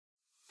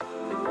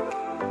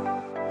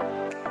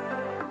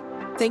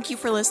Thank you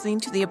for listening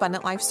to the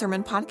Abundant Life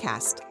Sermon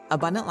Podcast.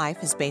 Abundant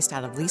Life is based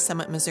out of Lee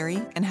Summit,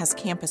 Missouri, and has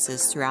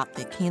campuses throughout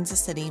the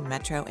Kansas City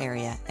metro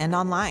area and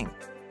online.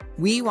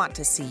 We want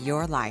to see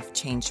your life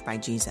changed by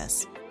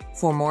Jesus.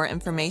 For more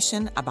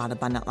information about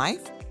Abundant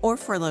Life or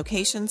for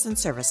locations and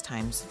service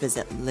times,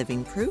 visit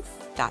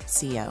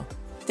livingproof.co.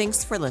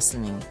 Thanks for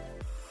listening.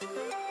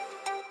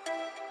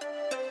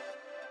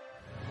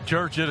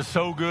 Church, it is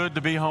so good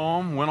to be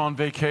home. Went on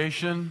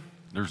vacation.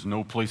 There's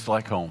no place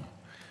like home.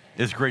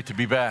 It's great to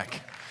be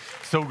back.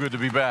 So good to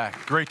be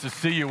back. Great to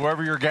see you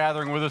wherever you're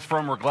gathering with us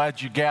from. We're glad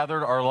you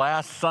gathered. Our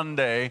last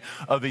Sunday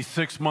of the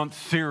 6-month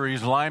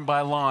series, line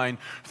by line,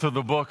 through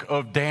the book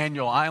of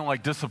Daniel. I'm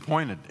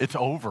disappointed. It's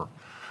over.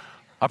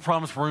 I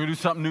promise we're going to do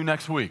something new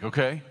next week,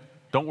 okay?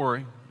 Don't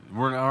worry.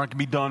 We're not going to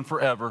be done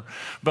forever,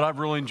 but I've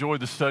really enjoyed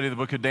the study of the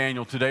book of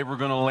Daniel. Today we're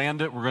going to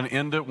land it. We're going to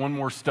end it. One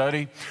more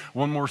study,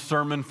 one more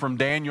sermon from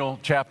Daniel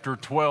chapter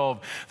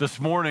 12. This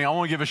morning, I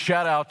want to give a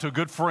shout out to a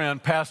good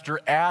friend, Pastor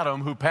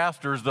Adam, who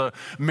pastors the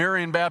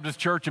Marion Baptist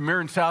Church in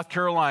Marion, South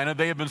Carolina.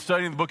 They have been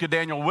studying the book of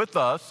Daniel with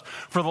us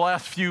for the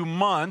last few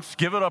months.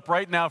 Give it up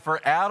right now for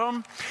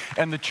Adam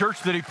and the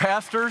church that he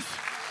pastors.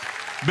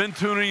 Been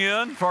tuning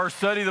in for our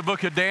study of the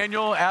book of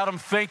Daniel. Adam,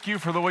 thank you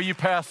for the way you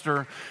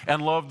pastor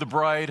and love the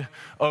bride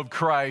of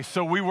Christ.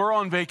 So we were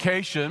on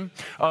vacation,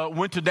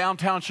 went to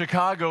downtown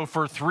Chicago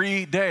for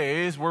 3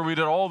 days where we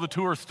did all the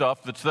tour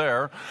stuff that's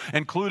there,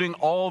 including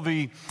all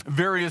the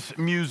various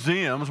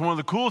museums. One of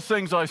the coolest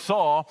things I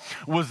saw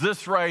was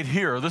this right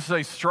here. This is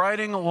a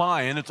striding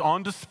lion. It's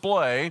on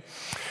display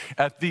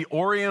at the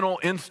Oriental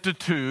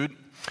Institute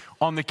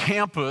on the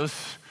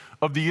campus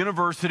of the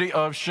University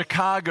of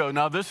Chicago.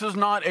 Now, this is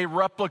not a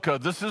replica.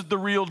 This is the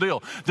real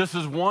deal. This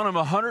is one of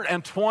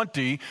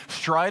 120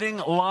 striding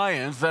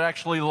lions that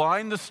actually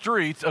line the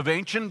streets of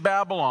ancient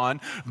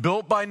Babylon,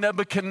 built by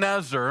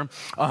Nebuchadnezzar.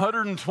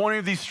 120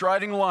 of these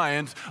striding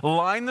lions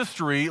line the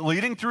street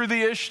leading through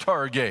the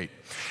Ishtar Gate.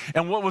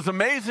 And what was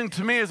amazing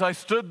to me as I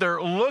stood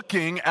there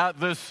looking at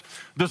this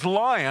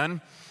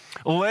lion,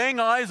 laying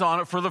eyes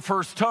on it for the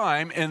first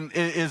time, and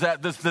is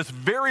that this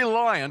very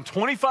lion,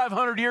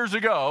 2,500 years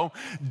ago,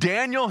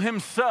 Daniel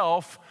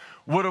himself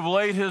would have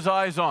laid his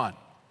eyes on.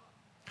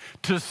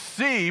 To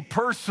see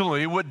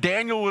personally what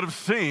Daniel would have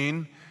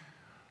seen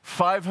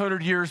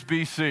 500 years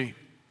BC.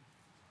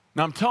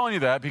 Now, I'm telling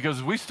you that because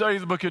as we study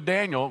the book of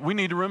Daniel, we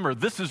need to remember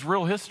this is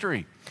real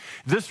history.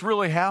 This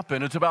really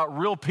happened. It's about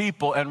real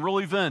people and real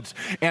events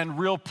and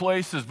real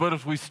places. But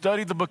as we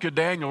study the book of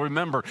Daniel,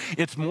 remember,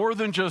 it's more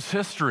than just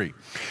history.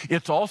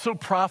 It's also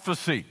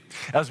prophecy.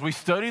 As we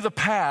study the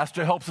past,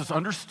 it helps us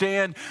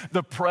understand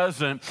the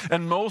present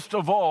and most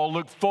of all,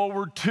 look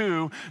forward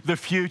to the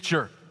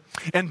future.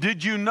 And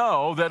did you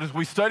know that as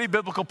we study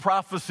biblical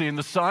prophecy and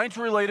the signs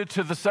related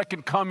to the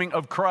second coming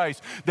of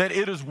Christ, that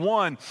it is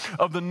one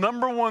of the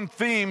number one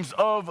themes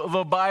of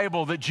the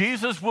Bible, that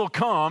Jesus will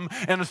come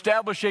and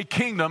establish a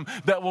kingdom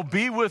that will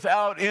be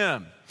without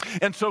end.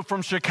 And so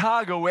from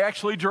Chicago, we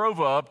actually drove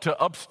up to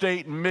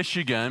upstate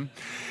Michigan,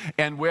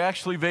 and we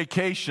actually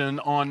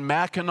vacationed on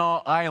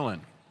Mackinac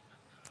Island.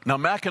 Now,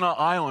 Mackinac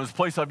Island is a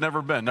place I've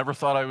never been, never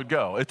thought I would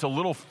go. It's a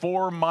little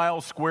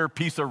 4-mile square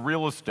piece of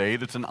real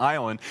estate. It's an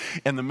island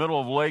in the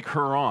middle of Lake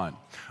Huron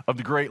of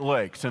the Great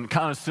Lakes, and it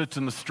kind of sits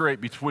in the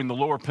strait between the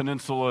lower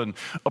peninsula and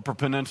upper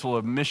peninsula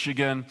of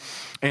Michigan.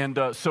 And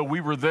so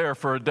we were there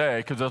for a day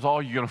because that's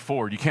all you can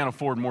afford. You can't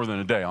afford more than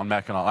a day on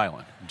Mackinac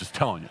Island. I'm just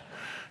telling you.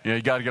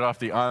 You got to get off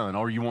the island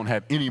or you won't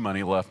have any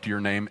money left to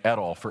your name at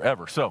all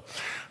forever.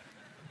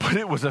 But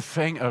it was a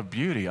thing of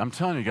beauty. I'm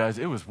telling you guys,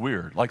 it was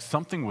weird. Like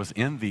something was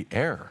in the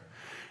air,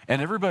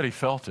 and everybody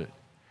felt it.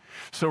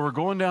 So we're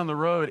going down the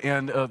road,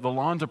 and the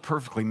lawns are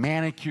perfectly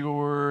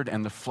manicured,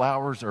 and the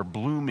flowers are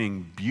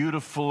blooming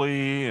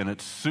beautifully, and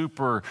it's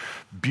super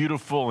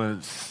beautiful, and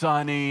it's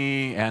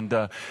sunny, and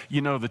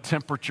the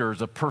temperature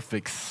is a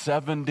perfect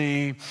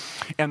 70,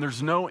 and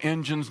there's no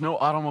engines, no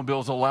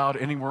automobiles allowed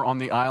anywhere on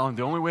the island.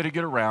 The only way to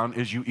get around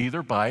is you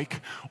either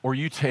bike or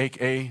you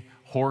take a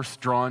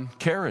horse-drawn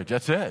carriage.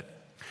 That's it.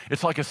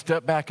 It's like a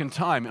step back in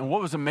time. And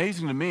what was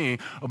amazing to me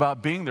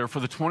about being there for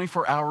the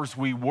 24 hours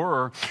we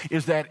were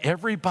is that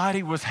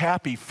everybody was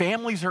happy.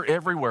 Families are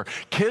everywhere.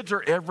 Kids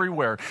are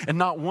everywhere. And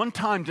not one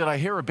time did I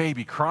hear a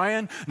baby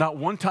crying. Not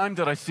one time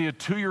did I see a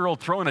 2-year-old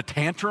throwing a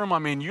tantrum. I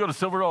mean, you go to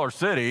Silver Dollar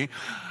City.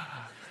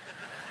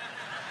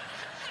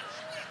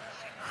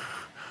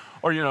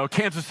 Or,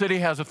 Kansas City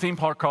has a theme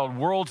park called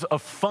Worlds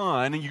of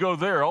Fun. And you go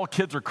there, all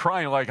kids are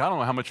crying like, I don't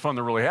know how much fun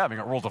they're really having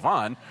at Worlds of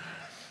Fun.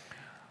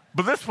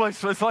 But this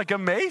place is like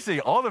amazing.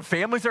 All the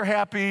families are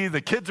happy.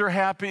 The kids are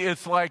happy.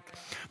 It's like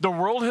the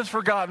world has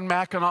forgotten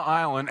Mackinac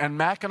Island, and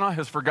Mackinac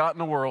has forgotten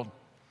the world.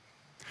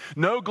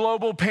 No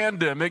global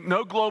pandemic,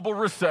 no global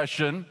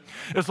recession.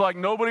 It's like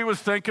nobody was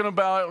thinking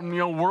about,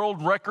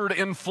 world record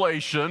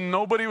inflation.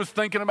 Nobody was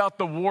thinking about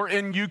the war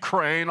in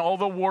Ukraine, all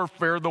the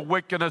warfare, the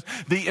wickedness,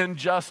 the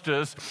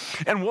injustice.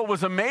 And what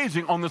was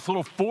amazing on this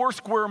little 4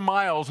 square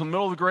miles in the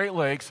middle of the Great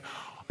Lakes,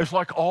 it's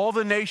like all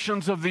the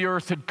nations of the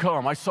earth had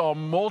come. I saw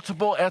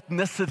multiple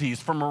ethnicities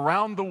from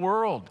around the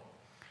world.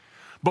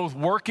 both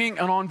working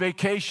and on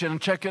vacation.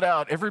 And check it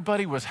out,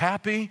 everybody was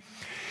happy,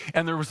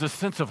 and there was a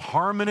sense of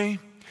harmony.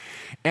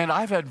 And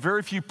I've had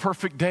very few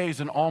perfect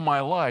days in all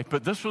my life,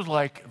 but this was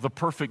like the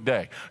perfect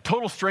day.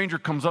 Total stranger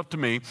comes up to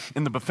me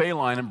in the buffet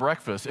line at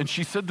breakfast, and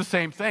she said the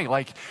same thing.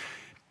 Like,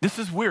 this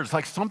is weird. It's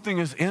like something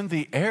is in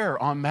the air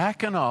on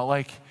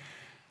Mackinac.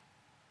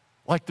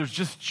 Like there's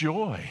just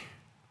joy.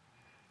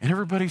 And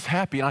everybody's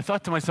happy. And I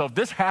thought to myself,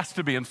 this has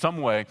to be in some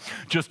way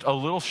just a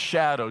little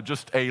shadow,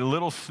 just a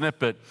little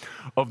snippet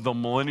of the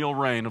millennial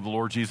reign of the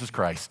Lord Jesus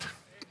Christ.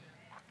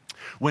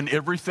 When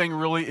everything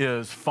really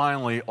is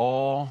finally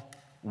all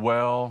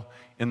well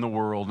in the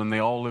world, and they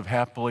all live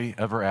happily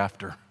ever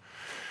after.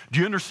 Do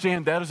you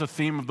understand that is a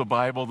theme of the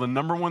Bible? The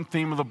number one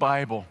theme of the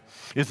Bible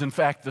is in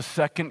fact the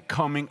second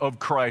coming of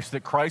Christ, that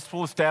Christ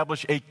will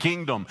establish a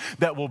kingdom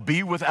that will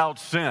be without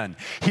sin.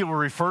 He will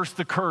reverse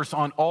the curse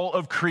on all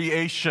of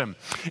creation.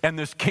 And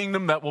this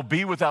kingdom that will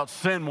be without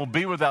sin will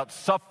be without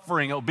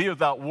suffering. It will be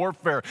without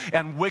warfare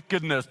and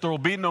wickedness. There will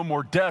be no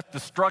more death,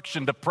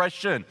 destruction,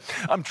 depression.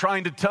 I'm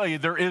trying to tell you,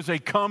 there is a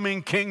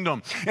coming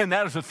kingdom. And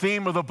that is the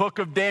theme of the book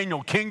of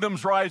Daniel.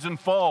 Kingdoms rise and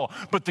fall,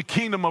 but the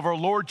kingdom of our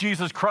Lord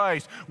Jesus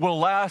Christ will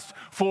last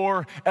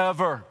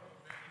forever.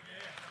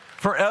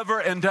 Forever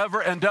and ever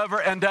and ever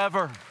and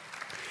ever.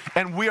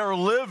 And we are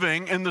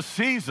living in the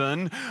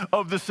season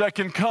of the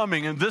second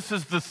coming. And this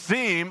is the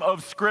theme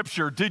of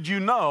Scripture. Did you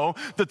know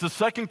that the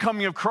second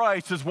coming of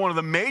Christ is one of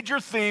the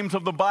major themes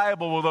of the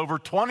Bible, with over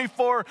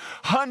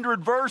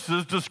 2,400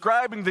 verses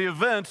describing the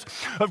events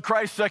of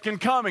Christ's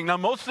second coming? Now,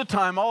 most of the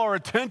time, all our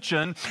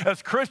attention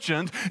as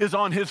Christians is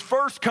on his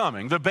first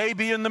coming, the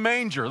baby in the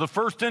manger, the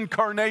first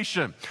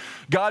incarnation.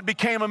 God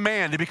became a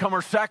man to become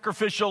our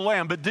sacrificial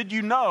lamb. But did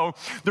you know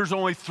there's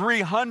only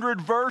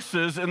 300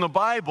 verses in the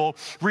Bible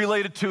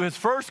related to his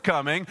first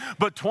coming,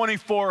 but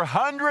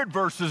 2,400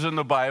 verses in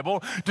the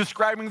Bible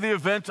describing the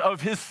event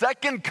of his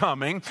second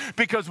coming?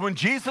 Because when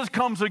Jesus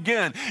comes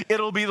again,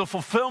 it'll be the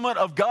fulfillment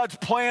of God's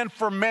plan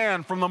for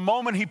man from the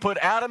moment he put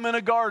Adam in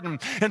a garden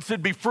and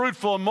said, be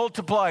fruitful and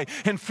multiply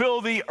and fill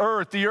the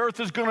earth. The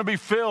earth is going to be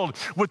filled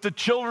with the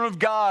children of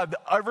God,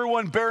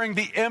 everyone bearing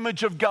the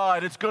image of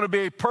God. It's going to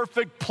be a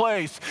perfect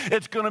place.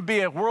 It's going to be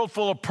a world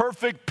full of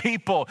perfect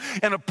people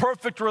and a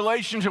perfect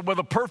relationship with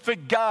a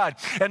perfect God.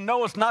 And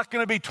no, it's not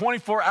going to be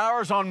 24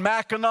 hours on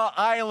Mackinac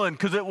Island,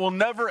 because it will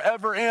never,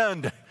 ever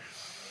end.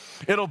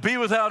 It'll be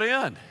without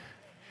end.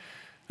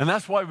 And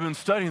that's why we've been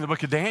studying the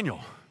book of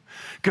Daniel.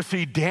 Because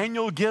see,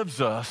 Daniel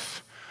gives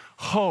us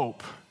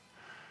hope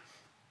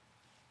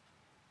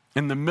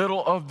in the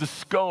middle of the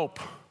scope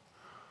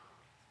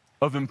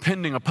of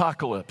impending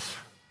apocalypse.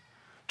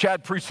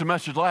 Chad preached a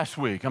message last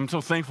week. I'm so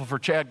thankful for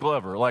Chad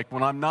Glover. Like,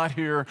 when I'm not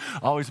here,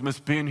 I always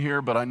miss being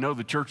here, but I know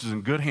the church is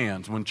in good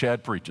hands when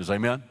Chad preaches.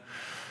 Amen?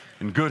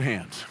 In good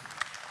hands.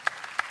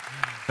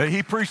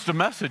 He preached a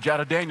message out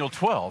of Daniel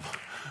 12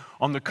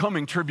 on the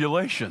coming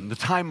tribulation, the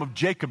time of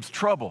Jacob's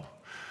trouble.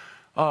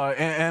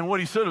 And what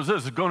he said was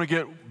this: it's going to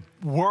get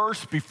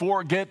worse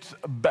before it gets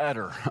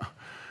better.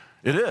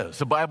 It is.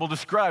 The Bible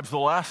describes the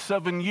last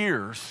 7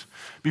 years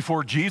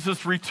before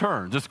Jesus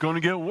returns. It's going to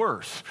get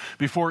worse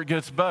before it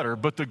gets better.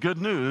 But the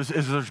good news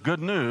is there's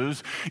good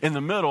news in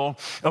the middle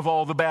of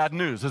all the bad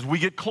news. As we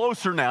get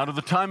closer now to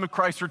the time of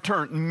Christ's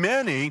return,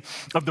 many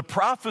of the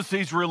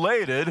prophecies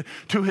related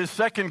to his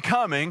second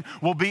coming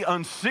will be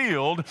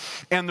unsealed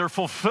and their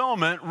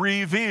fulfillment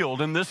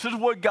revealed. And this is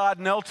what God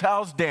now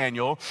tells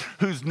Daniel,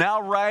 who's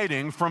now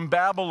writing from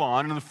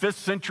Babylon in the 5th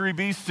century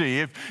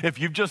BC. If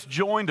you've just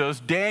joined us,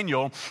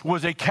 Daniel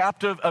was a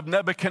captive of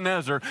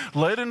Nebuchadnezzar,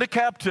 led into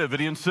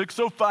captivity in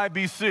 605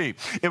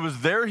 BC. It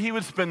was there he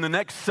would spend the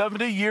next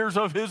 70 years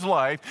of his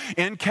life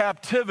in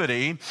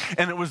captivity,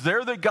 and it was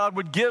there that God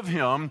would give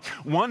him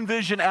one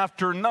vision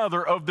after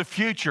another of the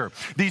future.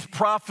 These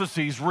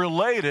prophecies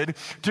related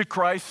to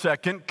Christ's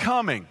second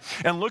coming.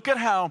 And look at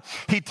how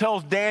he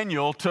tells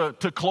Daniel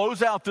to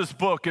close out this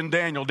book in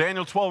Daniel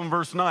 12 and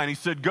verse 9. He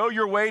said, "Go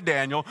your way,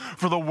 Daniel,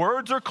 for the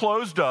words are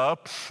closed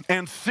up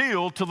and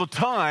sealed till the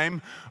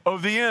time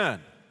of the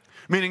end."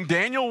 Meaning,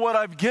 Daniel, what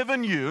I've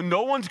given you,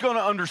 no one's going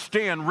to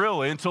understand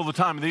really until the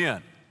time of the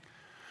end.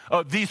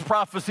 These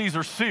prophecies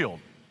are sealed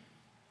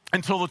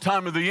until the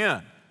time of the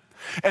end.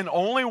 And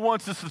only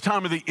once it's the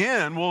time of the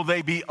end will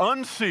they be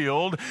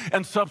unsealed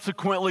and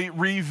subsequently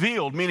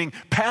revealed. Meaning,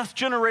 past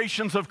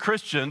generations of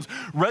Christians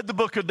read the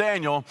book of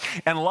Daniel,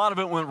 and a lot of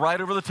it went right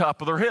over the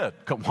top of their head.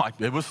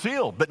 It was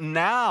sealed. But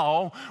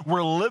now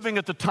we're living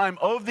at the time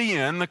of the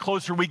end. The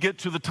closer we get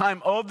to the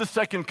time of the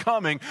second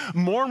coming,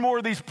 more and more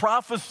of these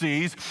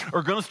prophecies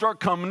are going to start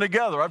coming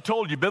together. I've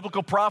told you,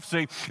 biblical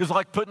prophecy is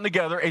like putting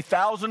together a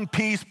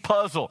 1,000-piece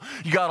puzzle.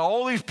 You got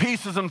all these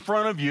pieces in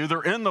front of you.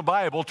 They're in the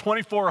Bible,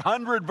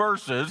 2,400 verses.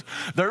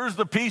 There's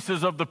the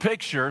pieces of the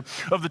picture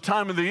of the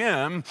time of the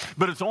end,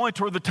 but it's only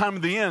toward the time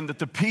of the end that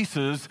the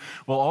pieces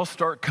will all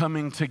start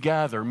coming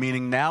together,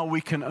 meaning now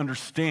we can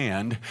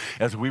understand,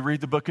 as we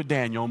read the book of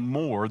Daniel,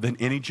 more than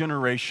any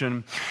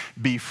generation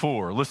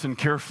before. Listen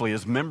carefully.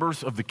 As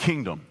members of the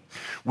kingdom,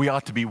 we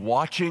ought to be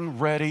watching,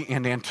 ready,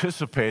 and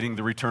anticipating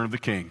the return of the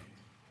King.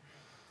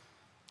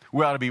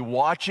 We ought to be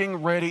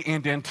watching, ready,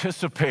 and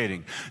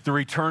anticipating the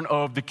return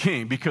of the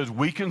King, because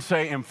we can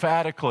say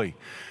emphatically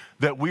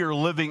that we are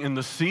living in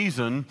the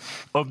season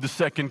of the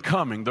second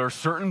coming. There are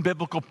certain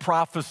biblical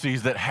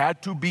prophecies that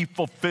had to be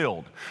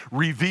fulfilled,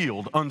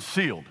 revealed,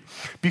 unsealed,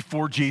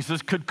 before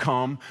Jesus could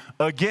come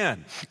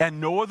again.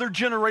 And no other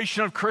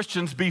generation of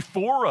Christians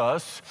before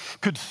us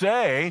could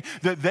say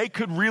that they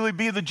could really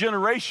be the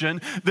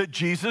generation that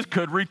Jesus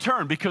could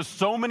return, because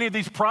so many of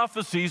these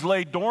prophecies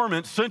lay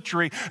dormant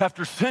century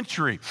after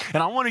century.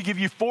 And I want to give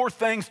you 4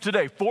 things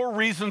today, 4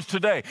 reasons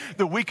today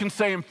that we can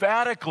say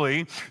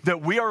emphatically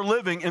that we are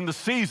living in the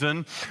season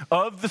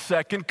of the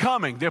second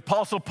coming. The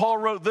Apostle Paul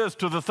wrote this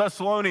to the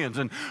Thessalonians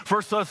in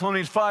 1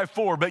 Thessalonians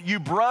 5:4, "But you,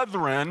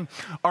 brethren,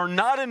 are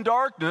not in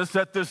darkness,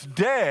 that this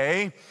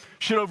day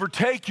should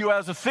overtake you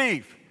as a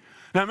thief."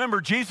 Now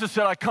remember, Jesus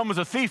said, "I come as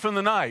a thief in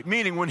the night,"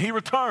 meaning when he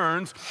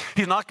returns,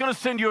 he's not going to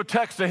send you a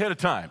text ahead of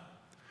time.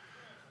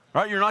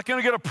 Right? You're not going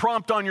to get a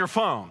prompt on your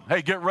phone.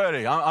 "Hey, get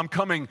ready. I'm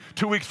coming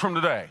 2 weeks from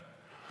today."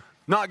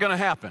 Not going to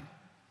happen.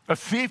 A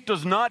thief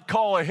does not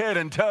call ahead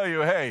and tell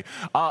you, "Hey,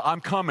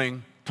 I'm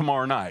coming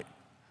tomorrow night."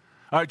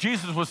 All right,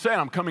 Jesus was saying,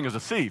 "I'm coming as a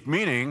thief,"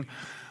 meaning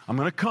I'm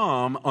going to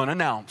come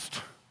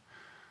unannounced,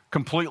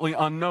 completely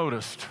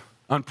unnoticed.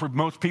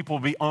 Most people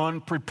will be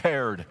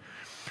unprepared.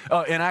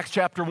 In Acts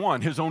chapter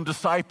 1, his own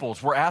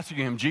disciples were asking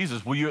him,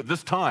 "Jesus, will you at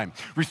this time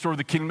restore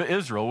the kingdom of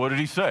Israel?" What did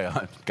he say?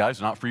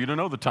 "Guys, not for you to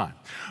know the time,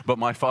 but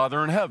my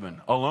Father in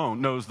heaven alone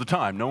knows the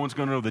time. No one's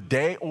going to know the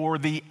day or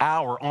the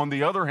hour." On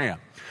the other hand,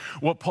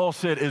 what Paul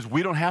said is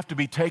we don't have to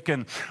be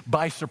taken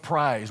by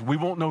surprise. We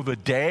won't know the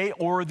day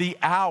or the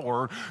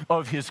hour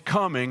of his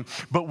coming,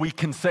 but we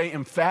can say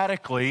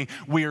emphatically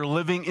we are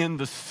living in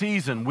the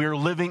season. We are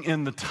living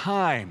in the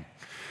time.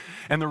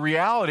 And the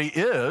reality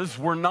is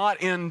we're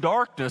not in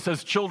darkness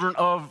as children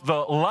of the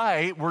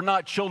light. We're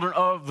not children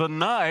of the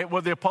night.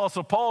 What the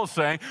Apostle Paul is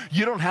saying,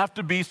 you don't have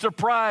to be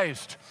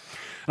surprised.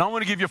 And I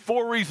want to give you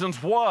 4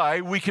 reasons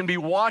why we can be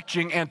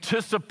watching,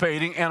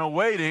 anticipating, and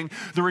awaiting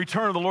the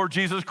return of the Lord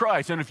Jesus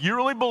Christ. And if you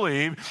really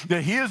believe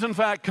that he is in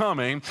fact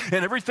coming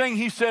and everything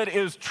he said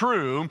is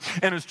true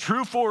and is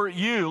true for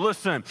you,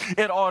 listen,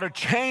 it ought to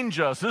change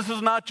us. This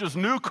is not just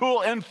new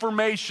cool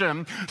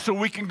information so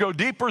we can go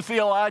deeper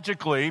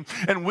theologically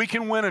and we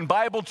can win in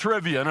Bible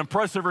trivia and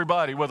impress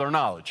everybody with our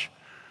knowledge.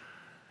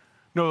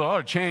 No, it ought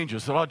to change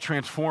us. It ought to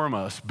transform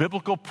us.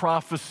 Biblical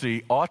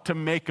prophecy ought to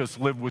make us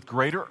live with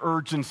greater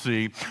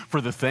urgency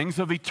for the things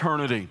of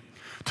eternity,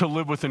 to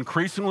live with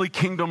increasingly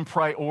kingdom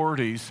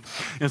priorities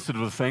instead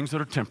of the things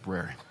that are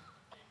temporary.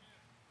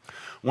 I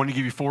want to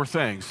give you 4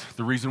 things.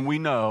 The reason we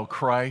know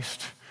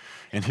Christ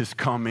and his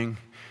coming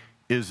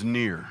is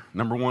near.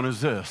 Number 1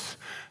 is this: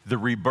 the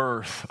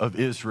rebirth of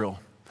Israel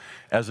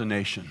as a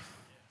nation.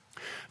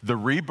 The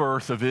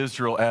rebirth of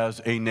Israel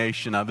as a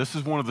nation. Now, this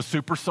is one of the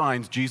super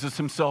signs Jesus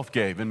himself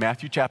gave in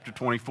Matthew chapter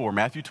 24.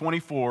 Matthew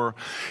 24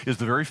 is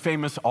the very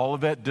famous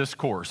Olivet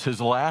Discourse, his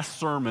last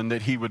sermon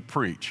that he would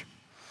preach.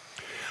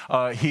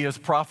 He has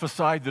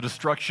prophesied the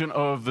destruction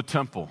of the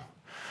temple.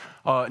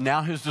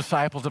 Now his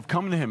disciples have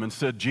come to him and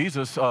said,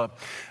 "Jesus, how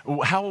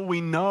will we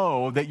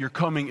know that your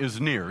coming is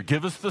near?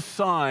 Give us the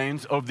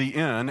signs of the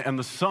end and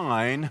the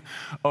sign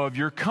of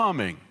your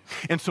coming."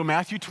 And so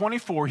Matthew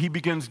 24, he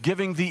begins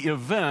giving the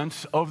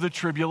events of the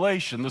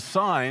tribulation, the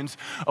signs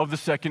of the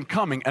second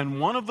coming. And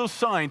one of those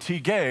signs he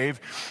gave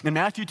in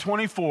Matthew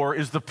 24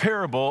 is the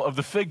parable of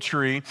the fig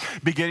tree,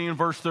 beginning in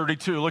verse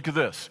 32. Look at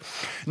this.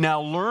 "Now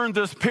learn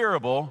this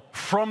parable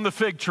from the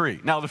fig tree."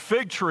 Now the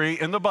fig tree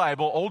in the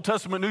Bible, Old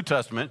Testament, New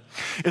Testament,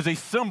 is a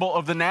symbol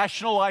of the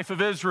national life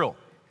of Israel.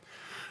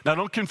 Now,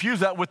 don't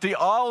confuse that with the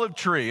olive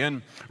tree.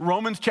 In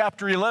Romans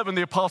chapter 11,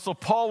 the Apostle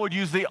Paul would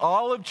use the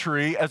olive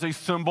tree as a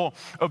symbol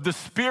of the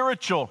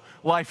spiritual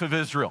life of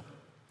Israel.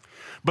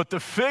 But the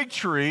fig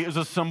tree is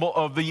a symbol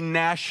of the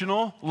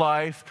national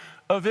life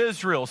of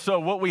Israel. So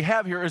what we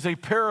have here is a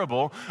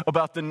parable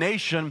about the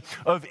nation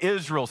of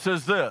Israel. It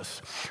says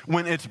this: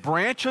 "When its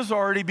branch has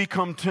already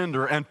become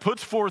tender and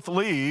puts forth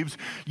leaves,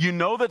 you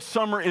know that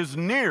summer is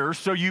near.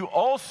 So you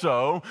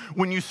also,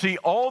 when you see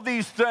all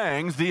these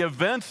things, the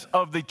events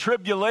of the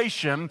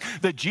tribulation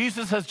that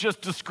Jesus has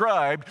just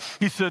described,"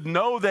 he said,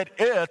 "know that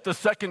the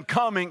second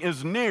coming,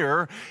 is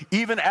near,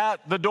 even at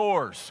the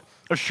doors.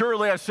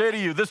 Assuredly, I say to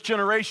you, this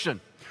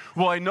generation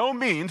will by no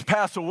means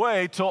pass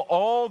away till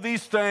all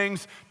these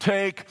things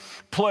take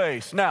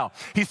place." Now,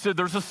 he said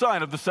there's a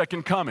sign of the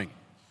second coming.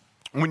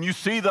 When you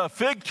see the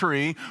fig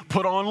tree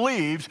put on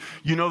leaves,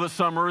 you know that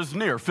summer is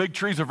near. Fig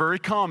trees are very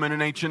common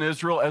in ancient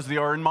Israel as they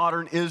are in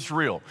modern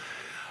Israel.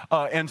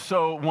 And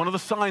so one of the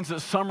signs that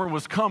summer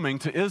was coming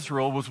to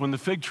Israel was when the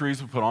fig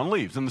trees would put on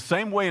leaves. In the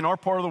same way in our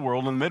part of the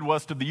world, in the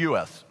Midwest of the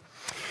U.S.,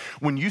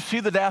 when you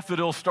see the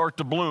daffodils start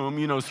to bloom,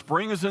 you know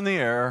spring is in the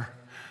air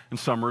and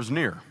summer is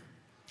near.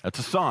 That's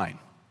a sign.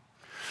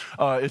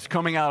 It's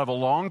coming out of a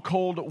long,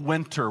 cold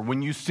winter.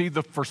 When you see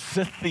the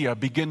forsythia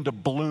begin to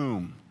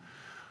bloom,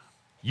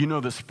 you know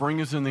that spring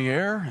is in the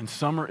air and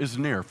summer is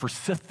near.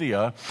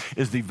 Forsythia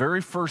is the very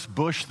first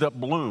bush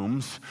that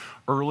blooms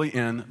early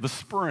in the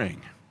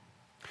spring.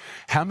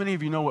 How many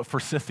of you know what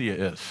forsythia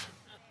is?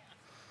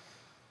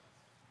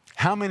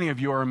 How many of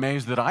you are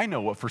amazed that I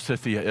know what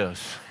forsythia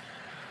is?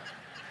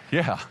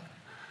 Yeah,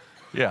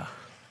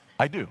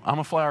 I do. I'm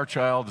a flower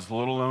child. It's a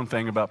little known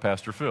thing about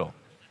Pastor Phil.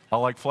 I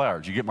like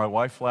flowers. You get my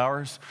wife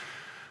flowers,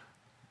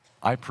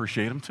 I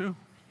appreciate them too.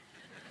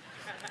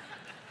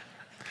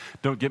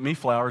 Don't get me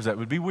flowers, that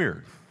would be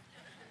weird.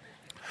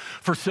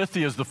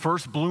 Forsythia is the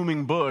first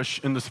blooming bush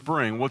in the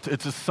spring.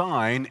 It's a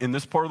sign in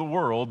this part of the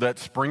world that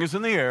spring is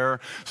in the air,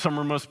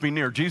 summer must be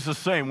near. Jesus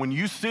is saying, when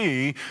you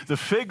see the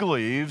fig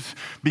leaves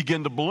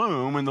begin to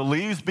bloom and the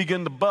leaves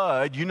begin to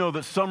bud, you know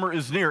that summer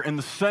is near. In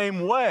the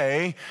same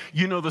way,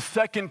 you know the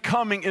second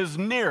coming is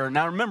near.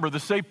 Now remember,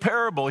 this is a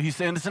parable. He's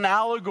saying it's an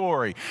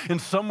allegory. In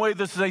some way,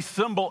 this is a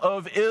symbol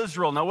of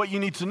Israel. Now what you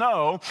need to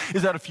know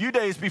is that a few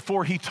days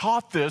before he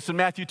taught this in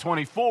Matthew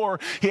 24,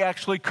 he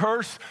actually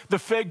cursed the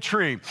fig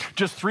tree.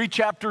 Just 3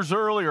 chapters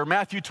earlier,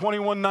 Matthew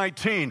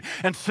 21:19,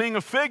 and seeing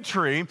a fig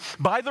tree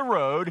by the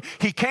road,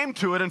 he came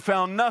to it and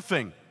found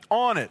nothing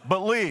on it but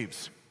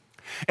leaves,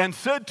 and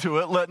said to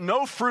it, let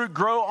no fruit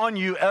grow on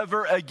you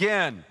ever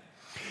again.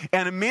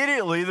 And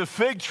immediately the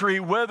fig tree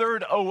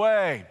withered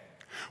away.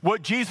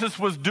 What Jesus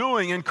was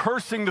doing in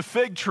cursing the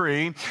fig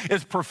tree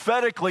is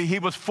prophetically, he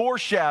was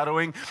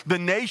foreshadowing the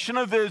nation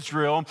of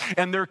Israel,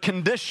 and their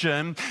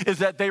condition is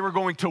that they were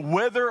going to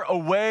wither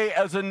away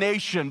as a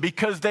nation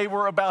because they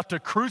were about to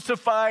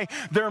crucify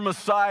their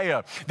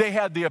Messiah. They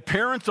had the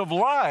appearance of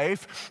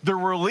life. There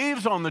were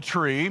leaves on the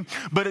tree,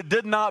 but it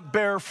did not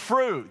bear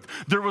fruit.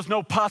 There was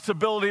no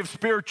possibility of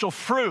spiritual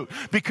fruit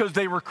because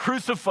they were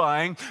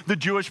crucifying the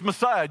Jewish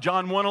Messiah.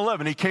 John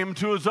 1:11, he came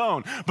to his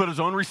own, but his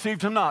own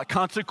received him not.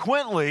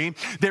 Consequently,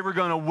 they were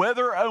going to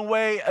wither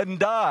away and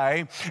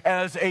die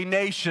as a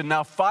nation.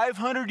 Now,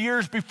 500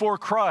 years before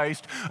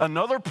Christ,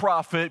 another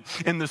prophet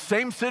in the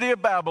same city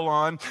of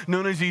Babylon,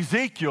 known as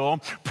Ezekiel,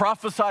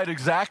 prophesied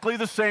exactly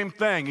the same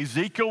thing.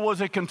 Ezekiel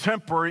was a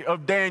contemporary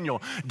of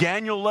Daniel.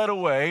 Daniel led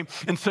away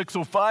in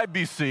 605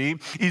 BC.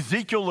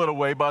 Ezekiel led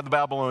away by the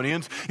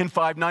Babylonians in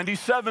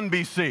 597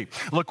 BC.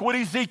 Look what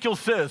Ezekiel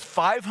says,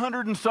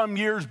 500 and some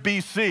years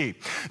BC.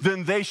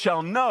 Then they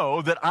shall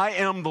know that I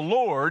am the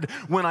Lord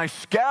when I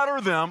scatter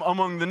them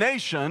among the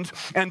nations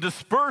and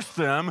disperse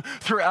them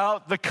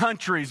throughout the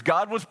countries.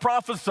 God was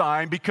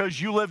prophesying because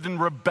you lived in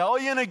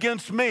rebellion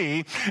against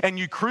me and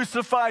you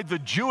crucified the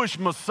Jewish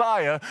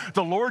Messiah,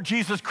 the Lord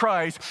Jesus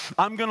Christ.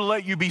 I'm going to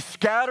let you be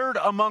scattered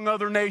among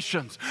other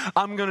nations.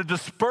 I'm going to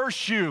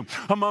disperse you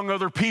among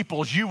other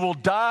peoples. You will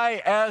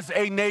die as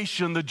a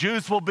nation. The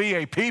Jews will be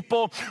a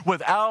people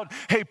without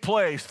a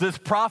place. This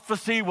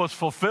prophecy was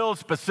fulfilled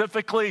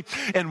specifically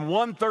in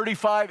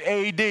 135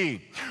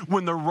 AD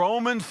when the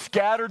Romans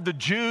scattered the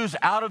Jews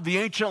out of the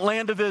ancient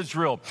land of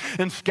Israel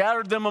and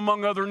scattered them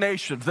among other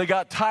nations. They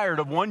got tired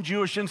of one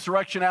Jewish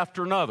insurrection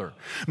after another.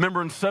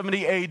 Remember in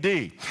 70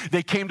 AD,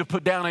 they came to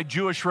put down a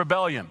Jewish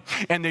rebellion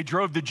and they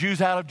drove the Jews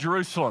out of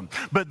Jerusalem,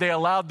 but they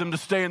allowed them to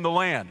stay in the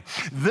land.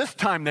 This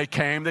time they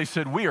came, they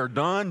said, we are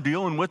done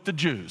dealing with the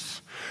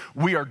Jews.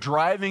 We are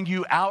driving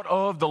you out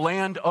of the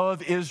land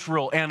of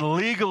Israel. And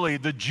legally,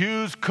 the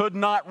Jews could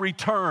not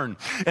return.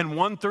 In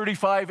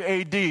 135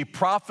 AD,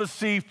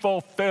 prophecy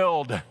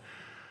fulfilled.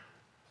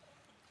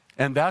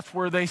 And that's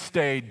where they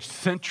stayed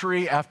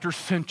century after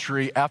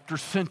century after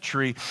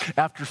century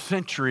after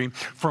century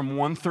from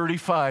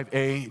 135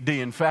 AD.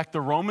 In fact,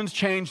 the Romans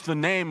changed the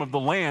name of the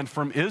land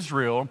from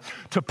Israel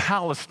to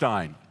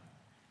Palestine,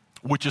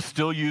 which is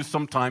still used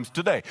sometimes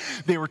today.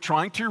 They were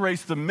trying to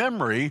erase the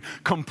memory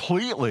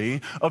completely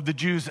of the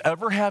Jews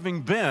ever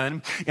having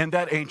been in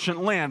that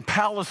ancient land.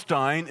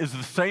 Palestine is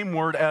the same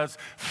word as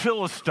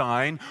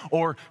Philistine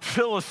or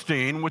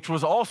Philistine, which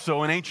was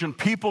also an ancient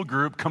people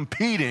group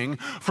competing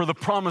for the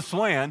promised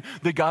land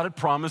that God had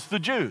promised the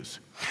Jews.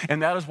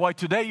 And that is why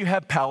today you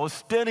have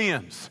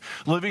Palestinians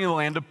living in the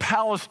land of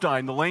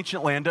Palestine, the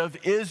ancient land of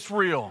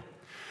Israel.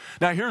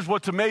 Now, here's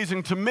what's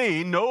amazing to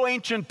me. No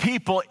ancient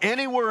people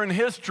anywhere in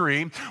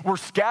history were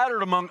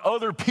scattered among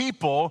other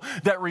people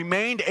that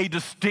remained a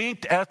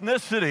distinct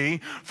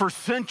ethnicity for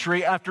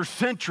century after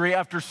century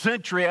after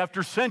century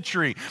after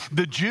century.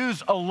 The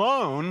Jews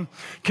alone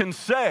can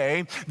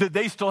say that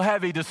they still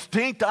have a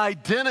distinct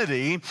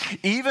identity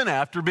even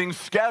after being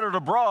scattered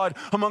abroad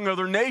among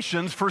other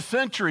nations for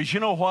centuries. You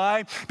know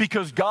why?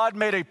 Because God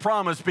made a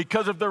promise.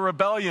 Because of their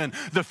rebellion,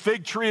 the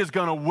fig tree is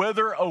going to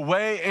wither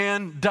away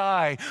and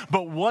die.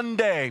 But one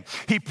day,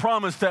 he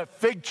promised that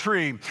fig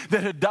tree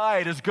that had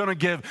died is going to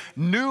give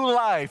new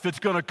life. It's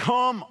going to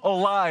come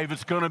alive.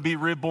 It's going to be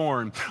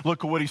reborn.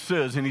 Look at what he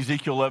says in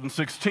Ezekiel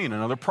 11:16,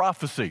 another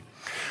prophecy.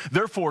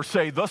 Therefore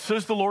say, thus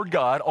says the Lord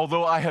God,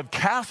 although I have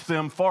cast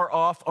them far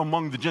off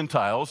among the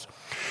Gentiles,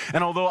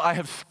 and although I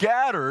have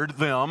scattered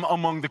them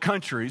among the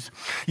countries,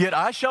 yet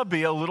I shall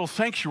be a little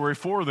sanctuary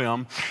for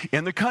them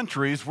in the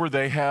countries where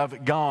they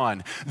have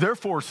gone.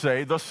 Therefore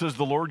say, thus says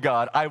the Lord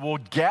God, I will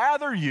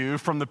gather you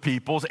from the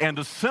peoples and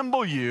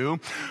assemble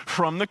you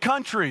from the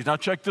countries. Now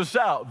check this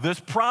out. This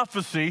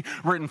prophecy,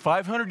 written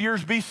 500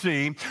 years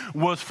BC,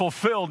 was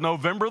fulfilled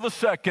November the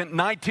 2nd,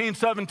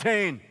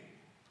 1917.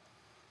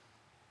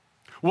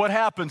 What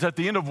happens at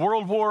the end of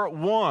World War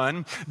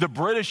I? The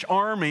British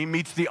Army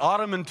meets the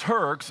Ottoman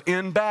Turks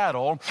in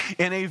battle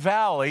in a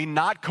valley,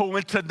 not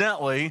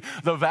coincidentally,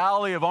 the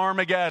Valley of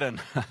Armageddon.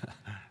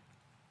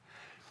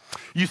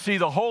 You see,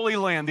 the Holy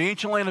Land, the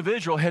ancient land of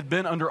Israel, had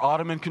been under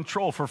Ottoman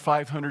control for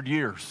 500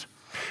 years.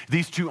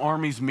 These two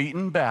armies meet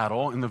in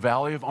battle in the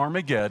Valley of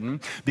Armageddon.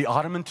 The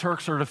Ottoman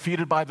Turks are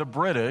defeated by the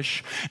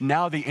British.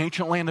 Now the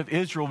ancient land of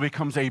Israel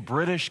becomes a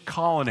British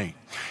colony.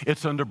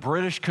 It's under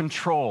British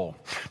control.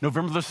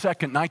 November the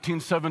 2nd,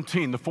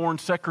 1917, the Foreign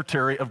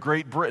Secretary of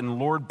Great Britain,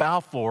 Lord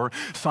Balfour,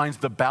 signs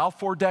the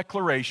Balfour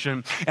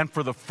Declaration, and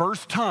for the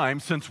first time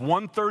since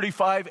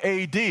 135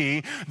 AD,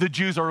 the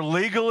Jews are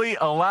legally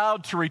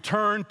allowed to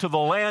return to the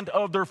land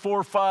of their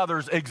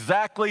forefathers,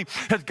 exactly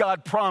as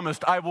God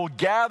promised. I will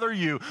gather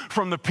you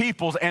from the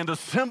peoples and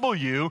assemble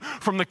you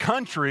from the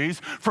countries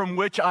from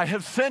which I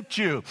have sent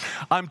you.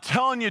 I'm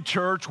telling you,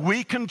 church,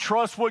 we can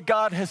trust what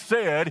God has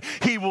said.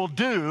 He will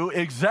do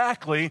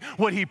exactly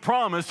what he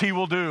promised he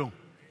will do.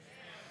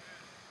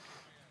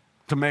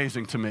 It's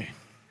amazing to me.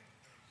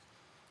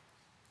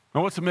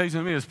 And what's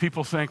amazing to me is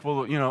people think,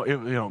 well,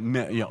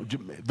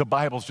 the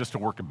Bible's just a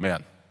work of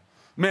men.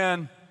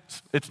 Men,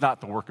 it's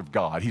not the work of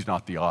God. He's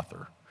not the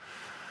author.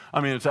 I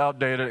mean, it's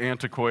outdated,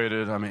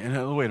 antiquated. I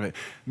mean, wait a minute.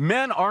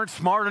 Men aren't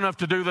smart enough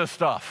to do this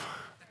stuff.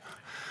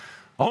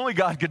 Only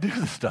God could do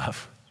this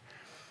stuff.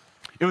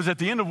 It was at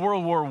the end of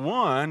World War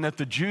I that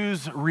the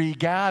Jews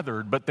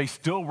regathered, but they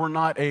still were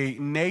not a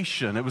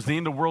nation. It was the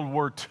end of World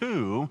War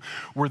II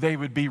where they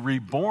would be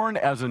reborn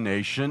as a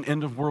nation.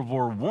 End of World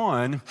War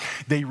I,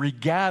 they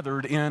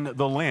regathered in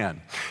the land.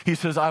 He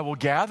says, I will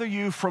gather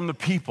you from the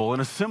people and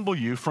assemble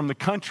you from the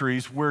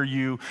countries where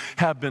you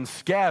have been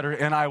scattered,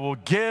 and I will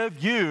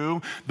give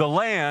you the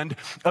land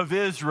of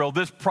Israel.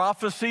 This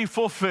prophecy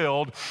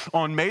fulfilled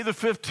on May the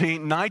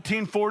 15th,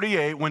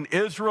 1948, when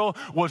Israel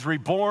was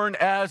reborn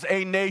as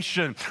a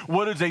nation.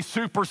 What is a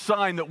super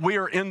sign that we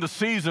are in the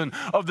season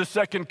of the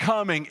second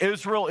coming?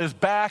 Israel is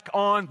back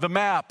on the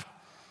map.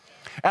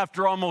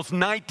 After almost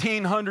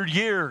 1,900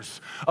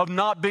 years of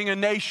not being a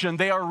nation,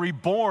 they are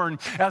reborn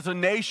as a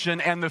nation,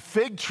 and the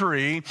fig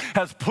tree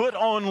has put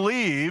on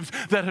leaves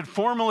that had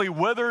formerly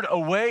withered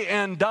away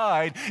and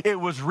died. It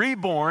was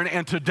reborn,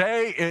 and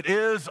today it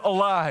is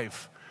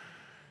alive.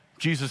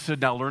 Jesus said,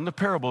 now learn the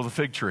parable of the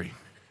fig tree.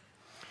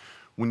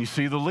 When you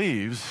see the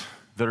leaves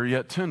that are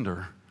yet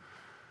tender,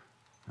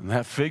 and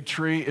that fig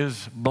tree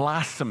is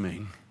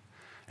blossoming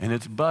and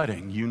it's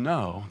budding, you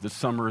know that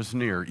summer is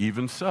near.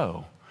 Even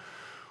so,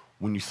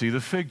 when you see the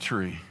fig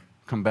tree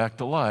come back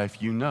to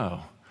life, you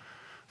know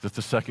that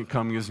the second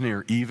coming is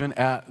near, even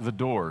at the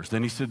doors.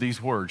 Then he said these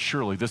words,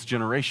 surely this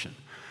generation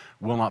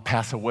will not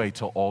pass away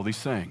till all these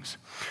things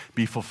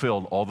be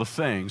fulfilled, all the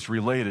things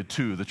related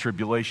to the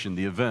tribulation,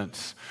 the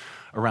events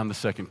around the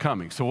second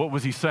coming. So what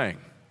was he saying?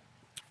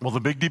 Well, the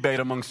big debate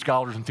among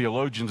scholars and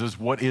theologians is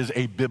what is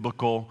a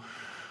biblical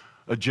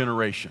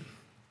generation.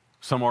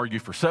 Some argue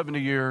for 70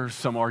 years,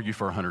 some argue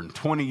for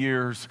 120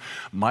 years.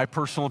 My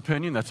personal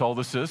opinion, that's all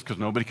this is, because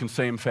nobody can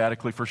say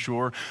emphatically for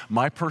sure.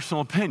 My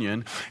personal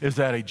opinion is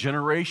that a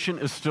generation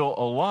is still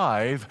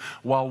alive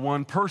while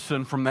one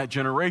person from that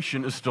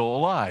generation is still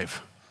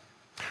alive.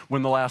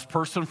 When the last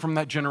person from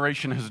that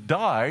generation has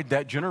died,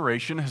 that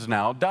generation has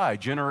now died.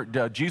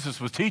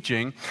 Jesus was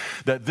teaching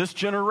that this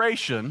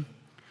generation,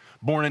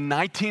 born in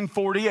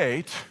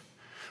 1948,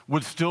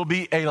 would still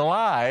be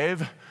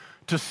alive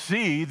to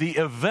see the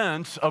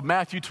events of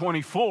Matthew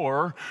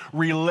 24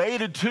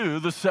 related to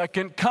the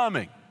second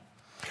coming.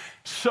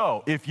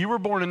 So, if you were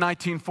born in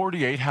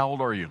 1948, how old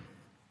are you?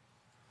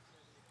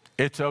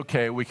 It's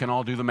okay, we can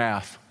all do the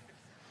math.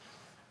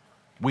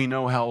 We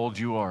know how old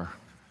you are.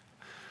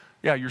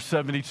 Yeah, you're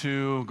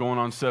 72, going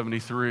on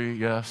 73,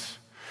 yes.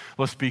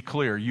 Let's be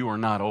clear, you are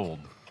not old.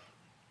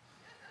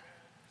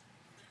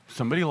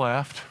 Somebody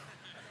laughed.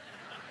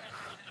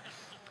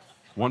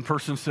 One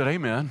person said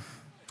amen.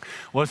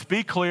 Let's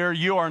be clear,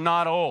 you are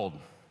not old.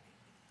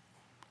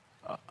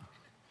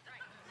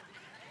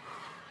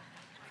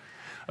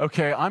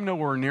 Okay, I'm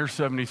nowhere near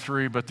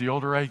 73, but the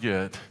older I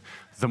get,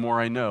 the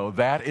more I know.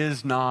 That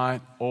is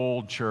not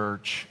old,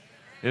 church.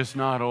 It's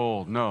not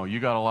old. No, you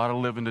got a lot of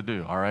living to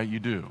do, all right? You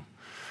do.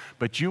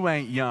 But you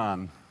ain't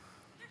young.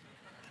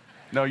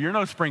 No, you're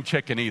no spring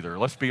chicken either,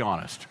 let's be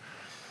honest.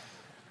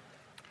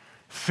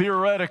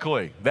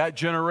 Theoretically, that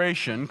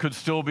generation could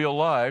still be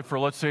alive for,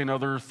 let's say,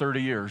 another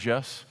 30 years,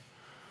 yes?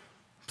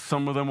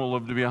 Some of them will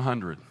live to be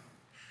 100.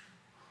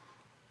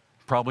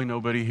 Probably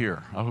nobody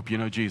here. I hope you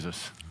know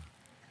Jesus.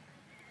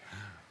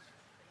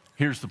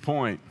 Here's the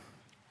point.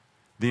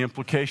 The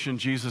implication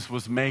Jesus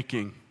was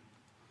making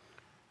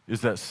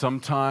is that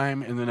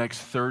sometime in the next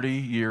 30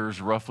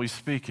 years, roughly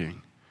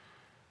speaking,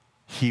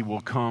 he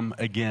will come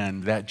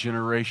again. That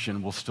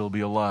generation will still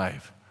be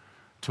alive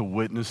to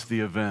witness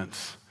the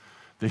events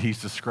that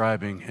he's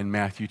describing in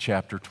Matthew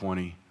chapter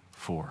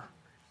 24.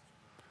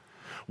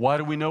 Why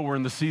do we know we're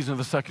in the season of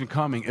the second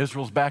coming?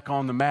 Israel's back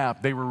on the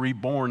map. They were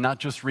reborn, not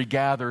just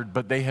regathered,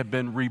 but they have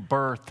been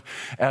rebirthed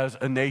as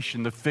a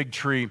nation. The fig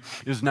tree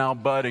is now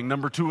budding.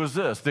 Number two is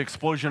this, the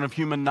explosion of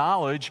human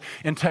knowledge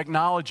and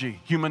technology.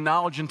 Human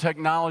knowledge and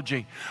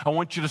technology. I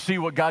want you to see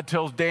what God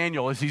tells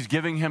Daniel as he's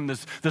giving him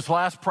this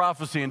last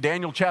prophecy in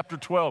Daniel chapter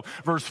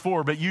 12, verse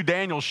 4. But you,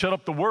 Daniel, shut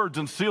up the words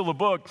and seal the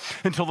book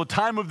until the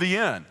time of the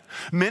end.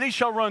 Many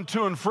shall run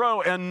to and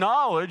fro, and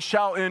knowledge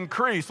shall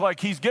increase. Like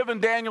he's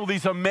given Daniel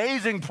these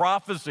amazing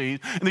prophecies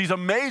and these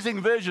amazing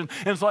visions.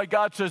 And it's like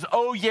God says,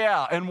 oh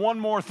yeah, and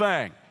one more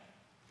thing.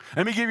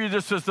 Let me give you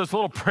just this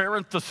little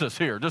parenthesis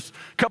here, just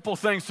a couple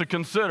things to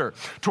consider.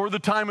 Toward the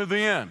time of the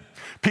end,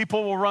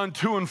 people will run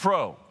to and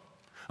fro.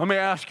 Let me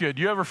ask you,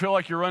 do you ever feel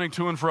like you're running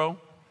to and fro?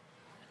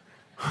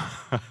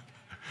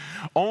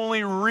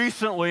 Only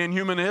recently in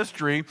human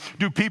history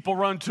do people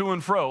run to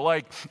and fro.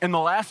 Like in the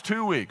last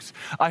 2 weeks,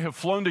 I have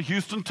flown to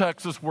Houston,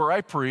 Texas, where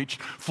I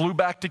preached, flew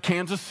back to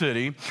Kansas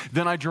City,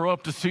 then I drove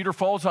up to Cedar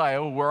Falls,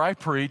 Iowa, where I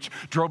preached,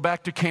 drove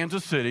back to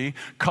Kansas City,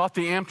 caught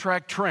the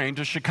Amtrak train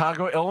to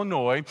Chicago,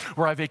 Illinois,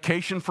 where I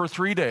vacationed for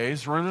 3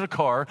 days, rented a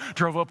car,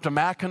 drove up to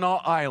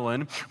Mackinac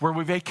Island, where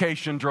we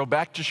vacationed, drove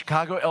back to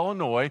Chicago,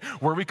 Illinois,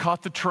 where we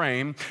caught the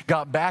train,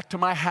 got back to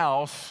my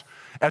house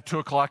at 2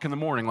 o'clock in the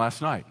morning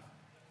last night.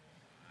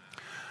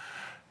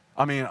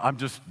 I mean, I'm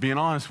just being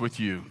honest with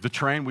you. The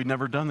train, we'd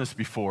never done this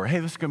before. Hey,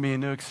 this is going to be a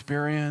new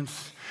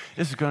experience.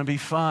 This is going to be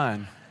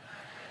fun.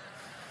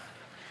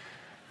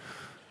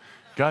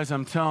 Guys,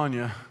 I'm telling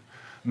you,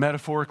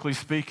 metaphorically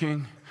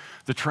speaking,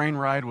 the train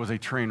ride was a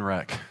train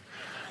wreck.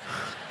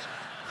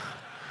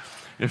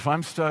 If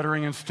I'm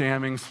stuttering and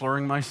stammering,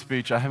 slurring my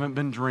speech, I haven't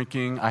been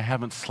drinking, I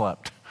haven't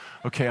slept.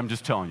 Okay, I'm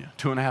just telling you,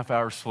 2.5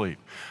 hours sleep.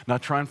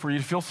 Not trying for you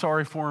to feel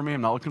sorry for me.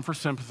 I'm not looking for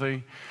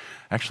sympathy.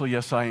 Actually,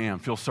 yes, I am.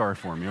 Feel sorry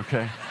for me,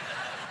 okay?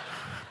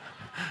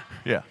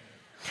 Yeah.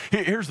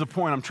 Here's the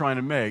point I'm trying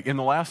to make. In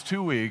the last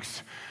 2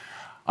 weeks,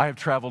 I have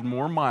traveled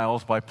more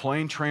miles by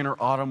plane, train, or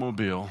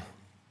automobile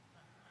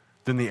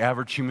than the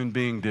average human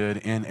being did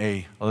in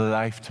a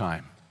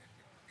lifetime,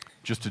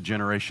 just a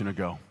generation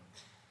ago.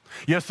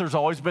 Yes, there's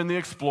always been the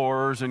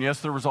explorers, and yes,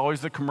 there was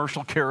always the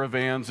commercial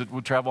caravans that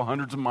would travel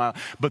hundreds of miles,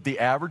 but the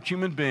average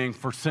human being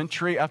for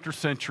century after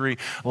century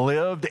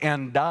lived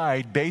and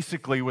died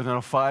basically within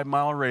a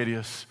 5-mile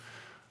radius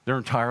their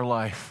entire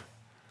life.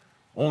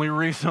 Only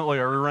recently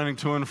are we running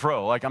to and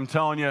fro. Like I'm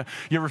telling you,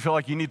 you ever feel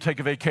like you need to take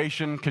a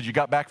vacation because you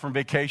got back from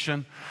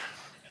vacation?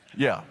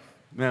 Yeah,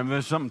 man,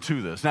 there's something to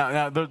this.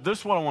 Now, this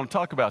is what I want to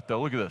talk about,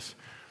 though. Look at this.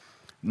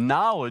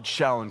 Knowledge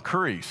shall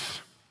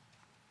increase.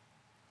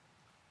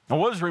 Now,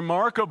 what is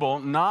remarkable,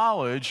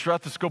 knowledge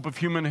throughout the scope of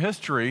human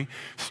history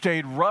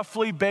stayed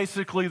roughly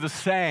basically the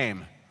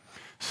same,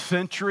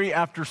 century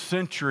after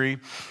century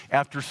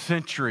after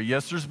century.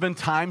 Yes, there's been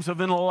times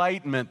of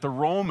enlightenment. The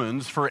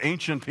Romans, for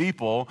ancient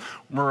people,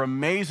 were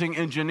amazing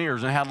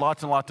engineers and had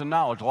lots and lots of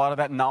knowledge. A lot of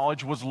that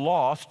knowledge was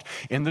lost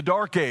in the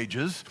Dark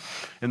Ages.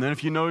 And then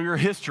if you know your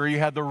history, you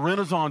had the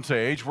Renaissance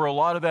age where a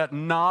lot of that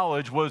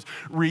knowledge was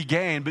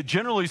regained. But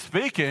generally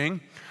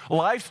speaking,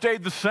 life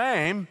stayed the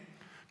same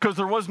because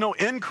there was no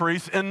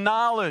increase in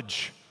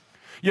knowledge.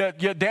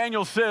 Yet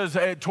Daniel says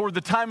toward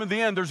the time of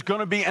the end, there's going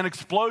to be an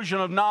explosion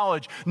of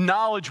knowledge.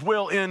 Knowledge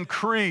will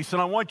increase.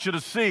 And I want you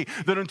to see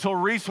that until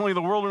recently,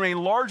 the world remained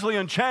largely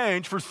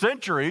unchanged for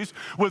centuries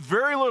with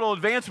very little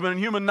advancement in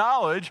human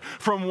knowledge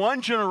from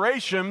one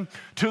generation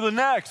to the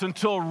next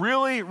until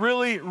really,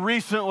 really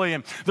recently.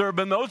 And there have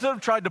been those that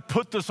have tried to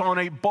put this on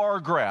a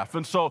bar graph.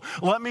 And so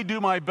let me do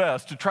my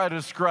best to try to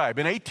describe.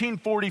 In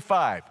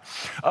 1845,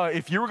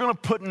 if you were going to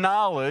put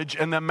knowledge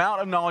and the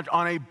amount of knowledge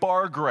on a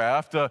bar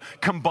graph, the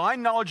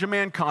combined knowledge of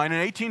mankind in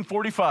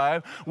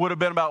 1845 would have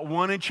been about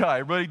 1 inch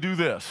high. Everybody do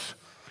this.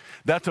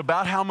 That's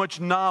about how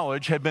much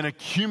knowledge had been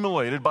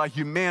accumulated by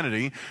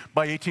humanity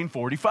by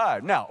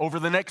 1845. Now, over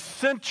the next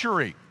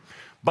century,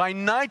 by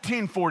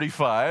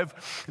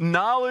 1945,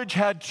 knowledge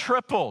had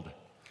tripled.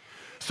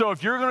 So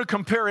if you're going to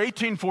compare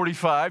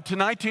 1845 to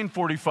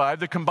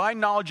 1945, the combined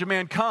knowledge of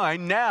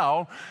mankind,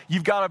 now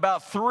you've got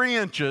about 3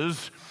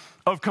 inches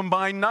of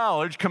combined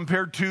knowledge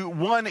compared to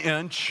 1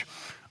 inch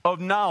of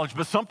knowledge.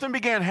 But something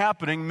began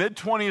happening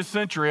mid-20th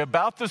century.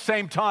 About the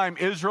same time,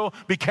 Israel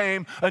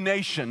became a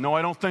nation. No,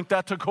 I don't think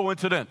that's a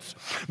coincidence.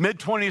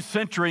 Mid-20th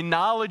century,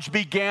 knowledge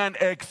began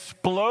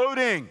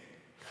exploding.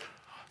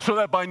 So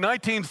that by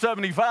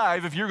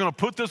 1975, if you're going to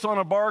put this on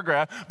a bar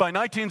graph, by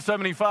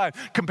 1975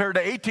 compared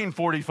to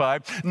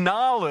 1845,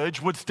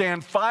 knowledge would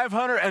stand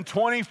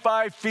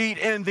 525 feet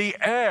in the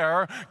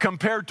air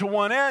compared to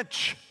 1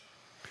 inch.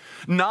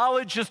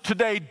 Knowledge is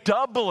today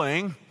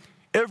doubling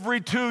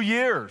every 2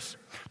 years.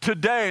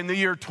 Today, in the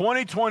year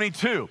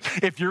 2022,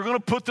 if you're going to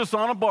put this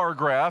on a bar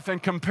graph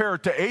and compare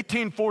it to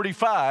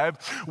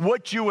 1845,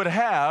 what you would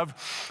have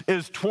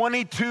is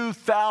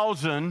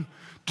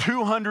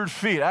 22,200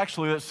 feet.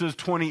 Actually, that says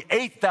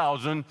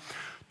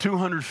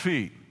 28,200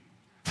 feet.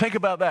 Think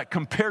about that.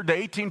 Compared to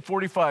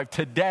 1845,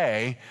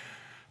 today,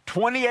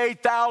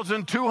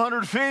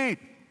 28,200 feet.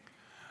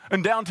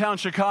 In downtown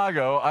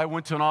Chicago, I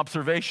went to an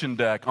observation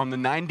deck on the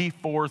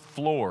 94th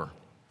floor.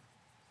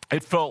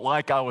 It felt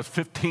like I was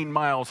 15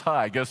 miles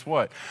high. Guess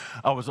what?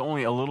 I was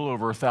only a little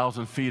over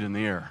 1,000 feet in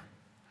the air.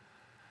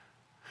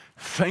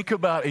 Think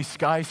about a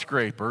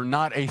skyscraper,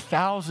 not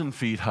 1,000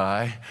 feet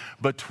high,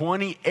 but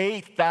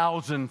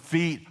 28,000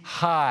 feet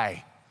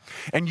high.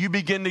 And you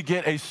begin to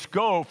get a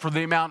scope for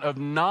the amount of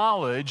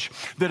knowledge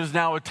that is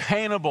now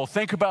attainable.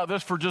 Think about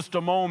this for just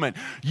a moment.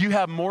 You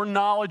have more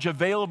knowledge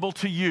available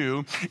to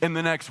you in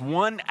the next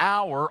 1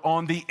 hour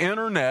on the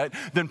internet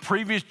than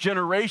previous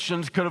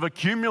generations could have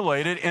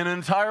accumulated in an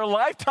entire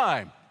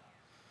lifetime.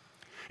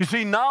 You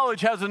see,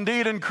 knowledge has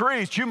indeed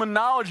increased. Human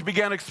knowledge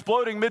began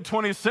exploding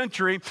mid-20th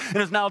century and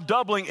is now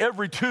doubling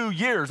every 2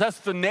 years.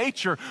 That's the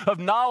nature of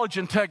knowledge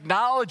and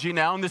technology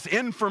now in this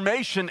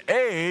information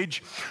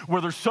age where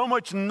there's so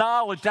much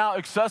knowledge now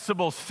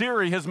accessible.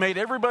 Siri has made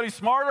everybody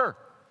smarter.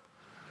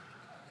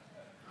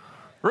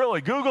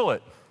 Really, Google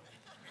it.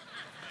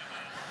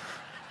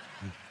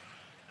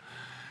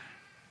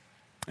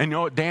 And you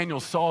know what? Daniel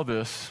saw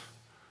this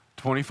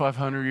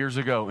 2,500 years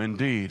ago.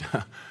 Indeed.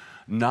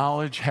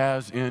 Knowledge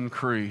has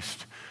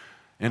increased,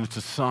 and it's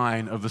a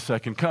sign of the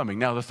second coming.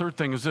 Now, the third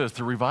thing is this,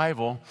 the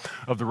revival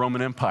of the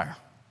Roman Empire.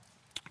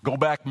 Go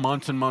back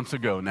months and months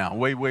ago now,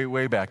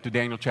 way back to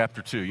Daniel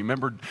chapter 2. You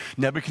remember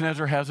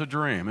Nebuchadnezzar has a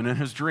dream, and in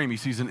his dream he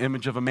sees an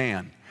image of a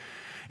man.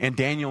 And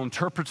Daniel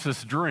interprets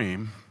this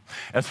dream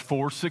as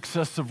 4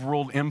 successive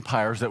world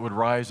empires that would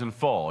rise and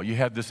fall. You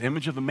had this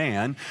image of the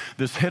man.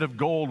 This head of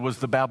gold was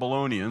the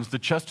Babylonians. The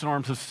chest and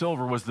arms of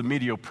silver was the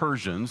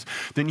Medo-Persians.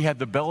 Then you had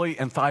the belly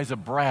and thighs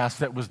of brass.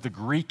 That was the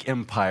Greek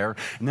Empire.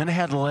 And then it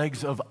had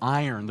legs of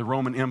iron, the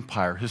Roman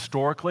Empire.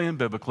 Historically and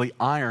biblically,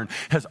 iron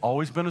has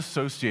always been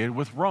associated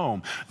with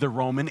Rome, the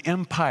Roman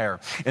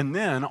Empire. And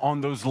then on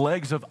those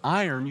legs of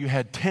iron, you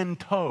had 10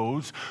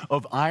 toes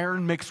of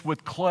iron mixed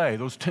with clay.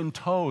 Those 10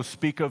 toes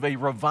speak of a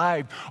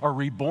revived or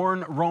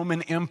reborn Roman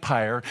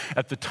Empire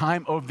at the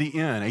time of the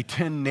end, a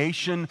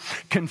 10-nation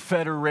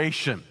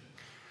confederation.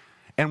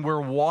 And we're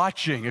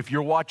watching, if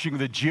you're watching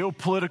the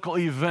geopolitical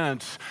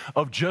events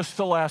of just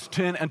the last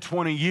 10 and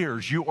 20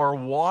 years, you are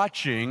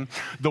watching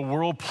the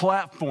world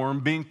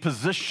platform being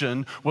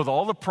positioned with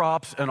all the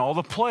props and all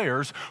the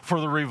players for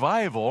the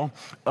revival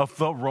of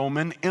the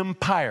Roman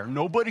Empire.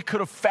 Nobody could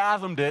have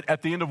fathomed it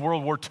at the end of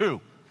World War II.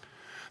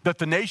 That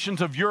the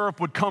nations of Europe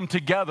would come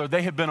together.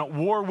 They had been at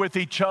war with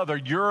each other.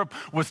 Europe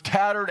was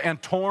tattered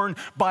and torn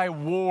by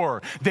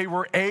war. They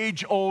were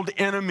age-old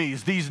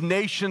enemies. These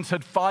nations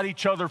had fought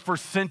each other for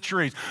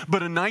centuries.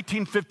 But in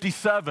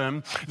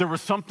 1957, there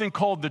was something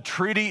called the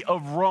Treaty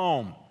of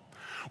Rome,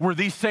 where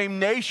these same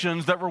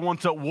nations that were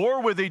once at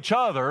war with each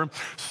other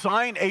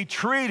signed a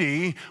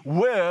treaty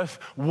with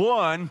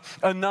one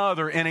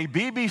another. In a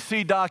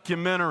BBC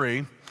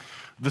documentary,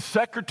 the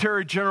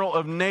Secretary General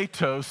of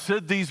NATO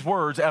said these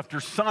words after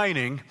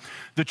signing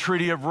the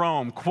Treaty of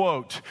Rome,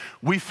 quote,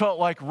 "We felt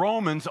like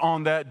Romans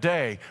on that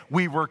day.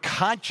 We were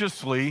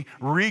consciously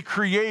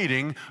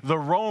recreating the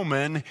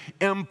Roman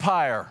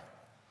Empire."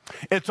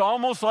 It's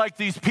almost like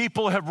these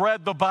people have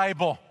read the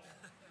Bible.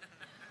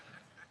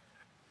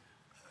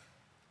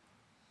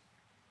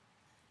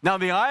 Now,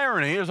 the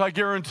irony is I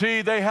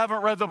guarantee they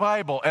haven't read the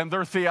Bible, and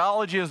their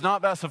theology is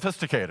not that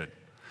sophisticated.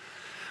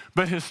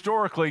 But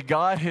historically,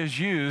 God has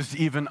used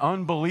even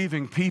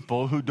unbelieving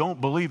people who don't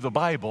believe the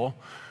Bible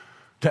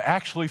to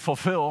actually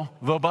fulfill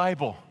the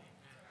Bible.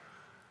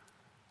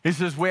 He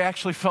says, we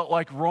actually felt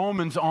like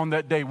Romans on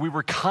that day. We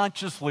were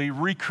consciously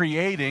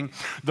recreating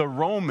the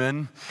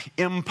Roman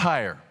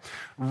Empire.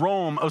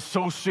 Rome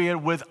associated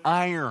with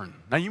iron.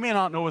 Now, you may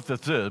not know what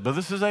this is, but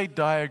this is a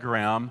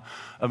diagram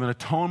of an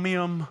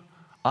atomium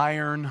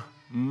iron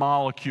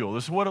molecule.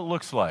 This is what it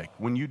looks like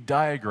when you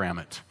diagram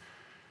it.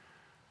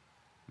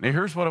 Now,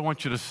 here's what I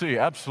want you to see.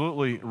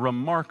 Absolutely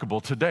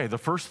remarkable today. The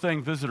first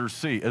thing visitors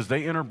see as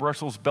they enter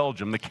Brussels,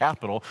 Belgium, the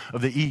capital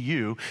of the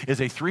EU, is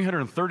a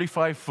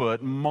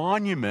 335-foot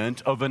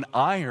monument of an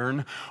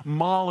iron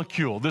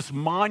molecule. This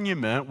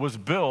monument was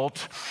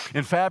built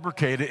and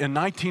fabricated in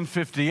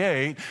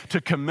 1958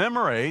 to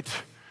commemorate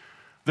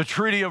the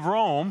Treaty of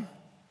Rome.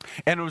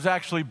 And it was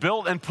actually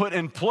built and put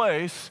in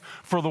place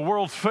for the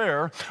World's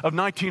Fair of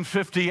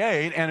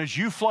 1958. And as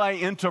you fly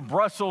into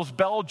Brussels,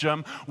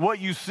 Belgium, what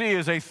you see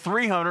is a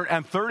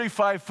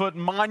 335-foot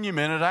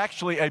monument. It's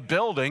actually a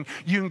building.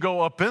 You can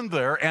go up in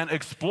there and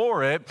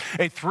explore it.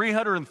 A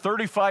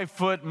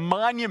 335-foot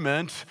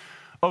monument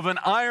of an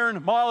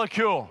iron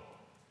molecule.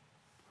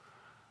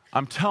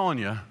 I'm telling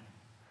you,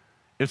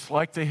 it's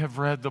like they have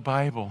read the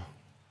Bible.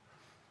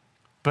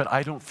 But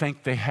I don't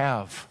think they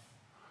have.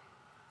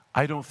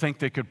 I don't think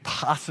they could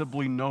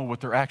possibly know what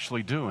they're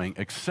actually doing,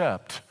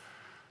 except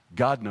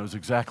God knows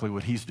exactly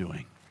what He's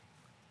doing.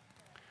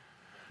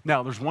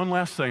 Now, there's one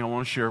last thing I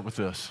want to share with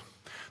this.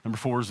 Number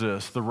 4 is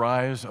this, the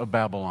rise of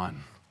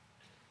Babylon.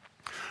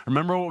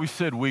 Remember what we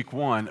said week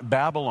one.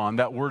 Babylon,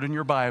 that word in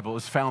your Bible,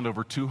 is found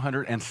over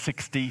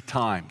 260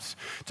 times.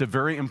 It's a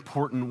very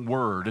important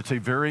word. It's a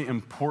very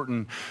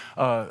important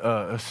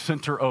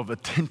center of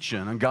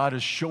attention. And God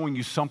is showing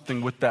you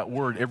something with that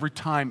word every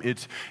time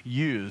it's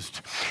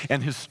used.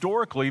 And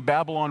historically,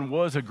 Babylon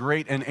was a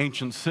great and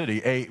ancient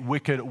city, a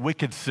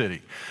wicked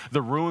city.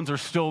 The ruins are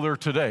still there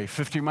today,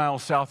 50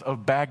 miles south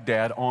of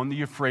Baghdad on the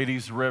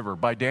Euphrates River.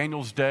 By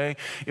Daniel's day,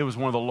 it was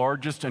one of the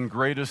largest and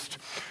greatest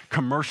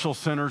commercial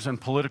centers and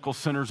political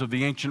centers of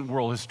the ancient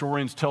world.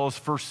 Historians tell us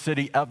first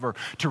city ever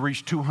to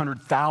reach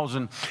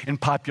 200,000 in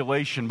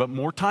population. But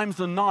more times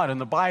than not in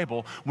the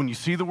Bible, when you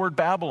see the word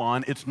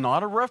Babylon, it's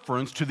not a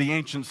reference to the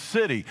ancient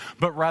city,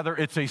 but rather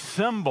it's a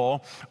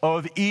symbol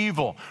of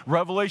evil.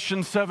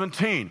 Revelation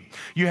 17,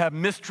 you have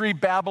Mystery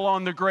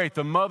Babylon the Great,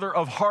 the mother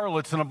of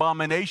harlots and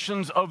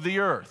abominations of the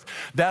earth.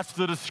 That's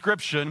the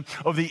description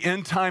of the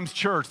end times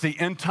church, the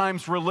end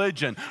times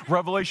religion.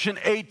 Revelation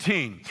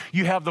 18,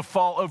 you have the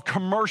fall of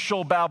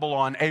commercial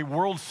Babylon, a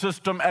world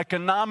system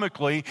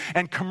economically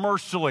and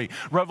commercially.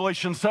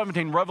 Revelation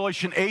 17,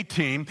 Revelation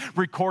 18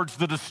 records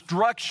the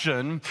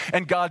destruction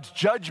and God's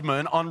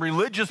judgment on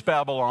religious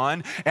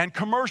Babylon and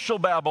commercial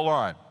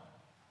Babylon.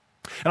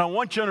 And I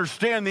want you to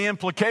understand the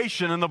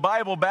implication. In the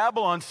Bible,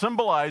 Babylon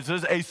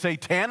symbolizes a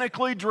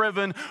satanically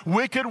driven,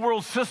 wicked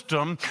world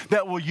system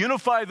that will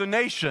unify the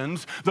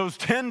nations, those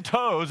 10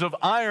 toes of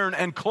iron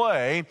and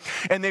clay,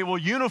 and they will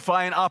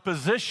unify in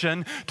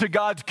opposition to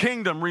God's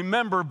kingdom.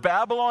 Remember,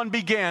 Babylon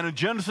began in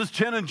Genesis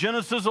 10 and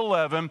Genesis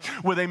 11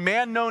 with a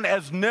man known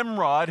as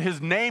Nimrod. His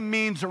name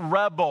means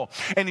rebel.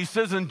 And he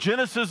says in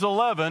Genesis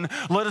 11,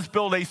 let us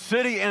build a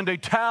city and a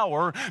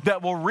tower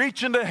that will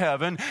reach into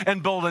heaven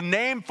and build a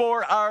name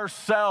for ourselves.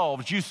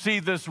 You see,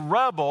 this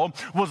rebel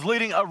was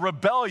leading a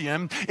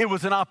rebellion. It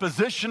was in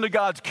opposition to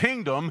God's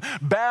kingdom.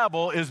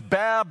 Babel is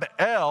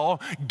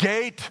Bab-el,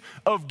 gate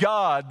of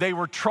God. They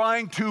were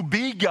trying to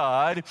be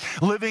God,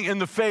 living in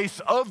the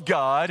face of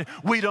God.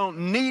 We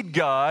don't need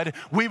God.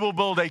 We will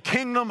build a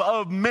kingdom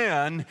of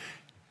men,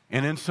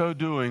 and in so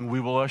doing, we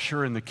will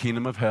usher in the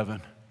kingdom of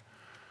heaven.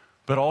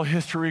 But all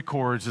history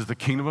records is the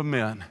kingdom of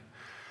men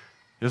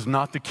is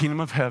not the kingdom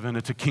of heaven.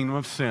 It's a kingdom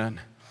of sin,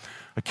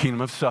 a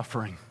kingdom of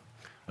suffering.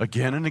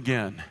 Again and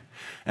again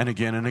and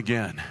again and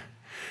again.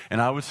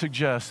 And I would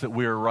suggest that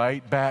we are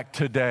right back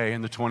today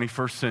in the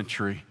 21st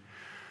century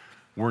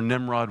where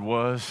Nimrod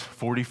was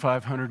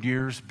 4,500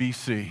 years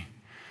BC,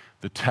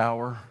 the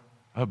Tower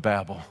of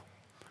Babel.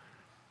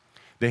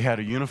 They had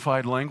a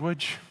unified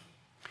language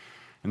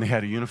and they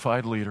had a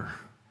unified leader.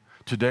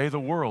 Today the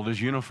world is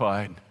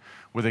unified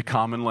with a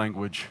common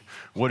language.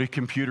 What do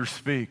computers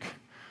speak?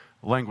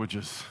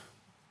 Languages.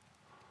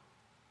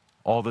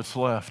 All that's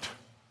left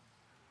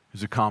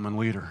is a common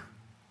leader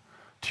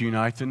to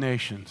unite the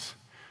nations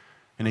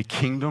in a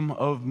kingdom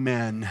of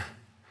men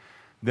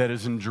that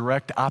is in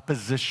direct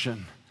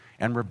opposition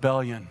and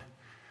rebellion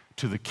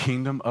to the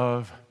kingdom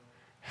of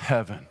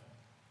heaven.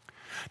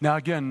 Now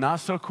again, not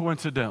so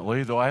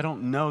coincidentally, though I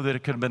don't know that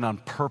it could have been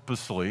done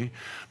purposely,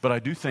 but I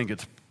do think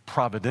it's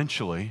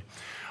providentially,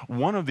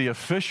 one of the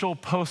official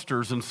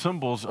posters and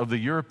symbols of the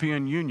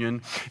European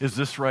Union is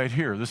this right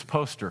here, this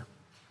poster.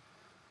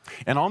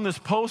 And on this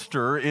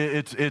poster,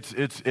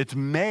 it's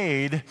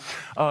made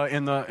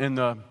in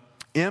the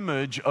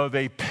image of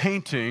a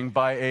painting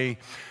by a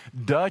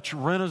Dutch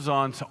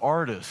Renaissance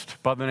artist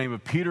by the name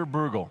of Peter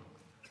Bruegel,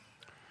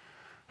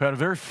 who had a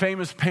very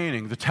famous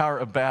painting, the Tower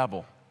of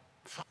Babel.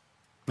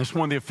 It's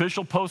one of the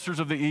official posters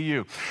of the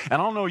EU. And I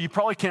don't know, you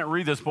probably can't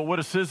read this, but what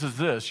it says is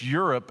this: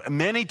 Europe,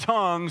 many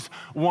tongues,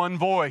 one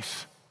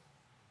voice.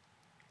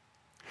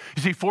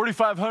 You see,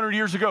 4,500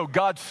 years ago,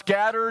 God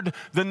scattered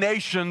the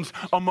nations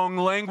among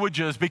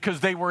languages because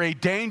they were a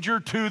danger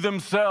to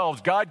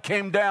themselves. God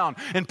came down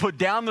and put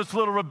down this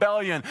little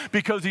rebellion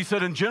because he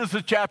said in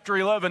Genesis chapter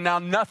 11, now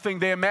nothing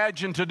they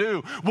imagine to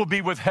do will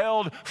be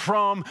withheld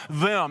from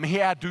them. He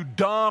had to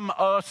dumb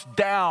us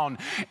down.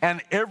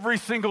 And every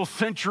single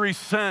century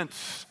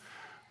since,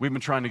 we've been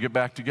trying to get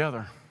back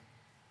together.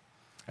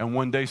 And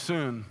one day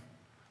soon,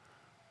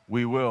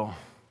 we will.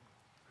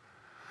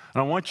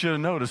 And I want you to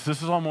notice,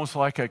 this is almost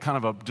like a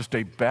kind of just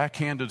a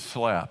backhanded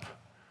slap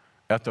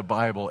at the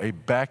Bible, a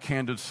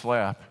backhanded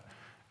slap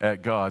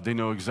at God. They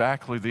know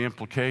exactly the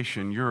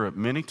implication. Europe,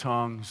 many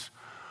tongues,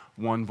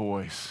 one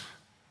voice.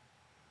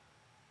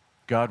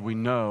 God, we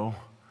know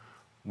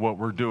what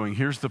we're doing.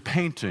 Here's the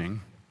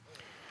painting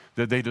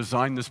that they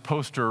designed this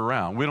poster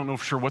around. We don't know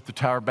for sure what the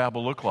Tower of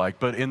Babel looked like,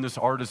 but in this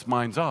artist's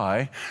mind's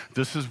eye,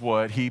 this is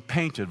what he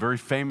painted. Very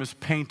famous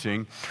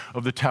painting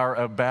of the Tower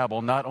of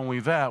Babel. Not only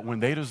that, when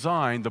they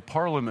designed the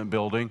Parliament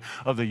building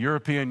of the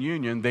European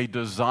Union, they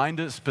designed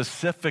it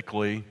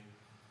specifically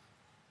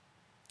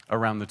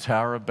around the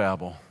Tower of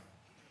Babel.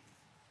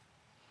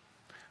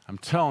 I'm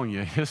telling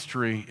you,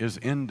 history is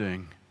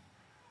ending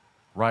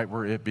right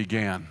where it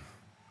began.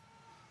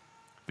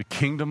 The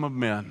kingdom of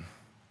men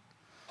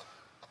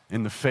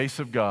in the face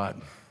of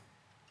God,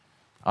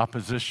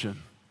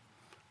 opposition,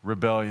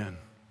 rebellion.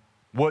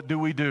 What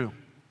do?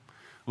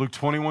 Luke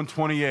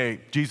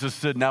 21:28, Jesus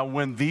said, now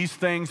when these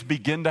things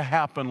begin to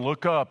happen,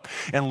 look up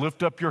and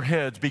lift up your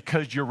heads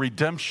because your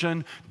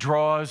redemption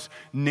draws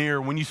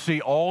near. When you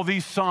see all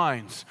these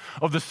signs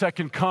of the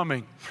second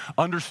coming,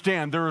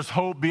 understand there is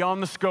hope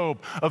beyond the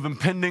scope of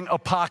impending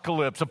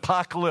apocalypse.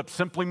 Apocalypse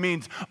simply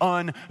means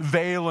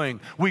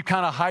unveiling. We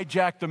kind of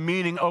hijacked the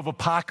meaning of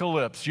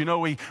apocalypse. You know,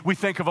 we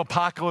think of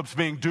apocalypse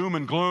being doom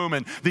and gloom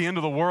and the end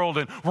of the world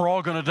and we're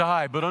all going to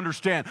die. But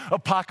understand,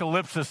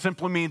 apocalypse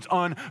simply means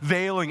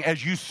unveiling.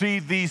 As you see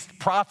these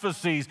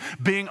prophecies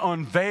being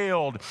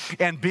unveiled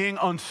and being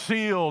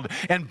unsealed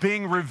and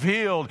being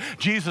revealed,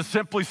 Jesus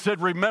simply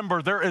said,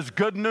 remember, there is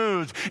good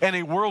news and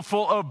a world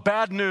full of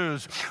bad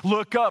news.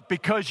 Look up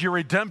because your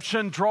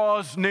redemption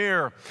draws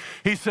near.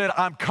 He said,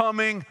 I'm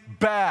coming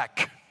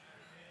back.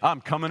 I'm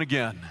coming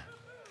again.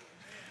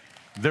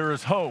 There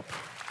is hope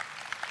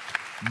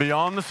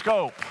beyond the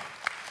scope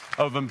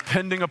of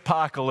impending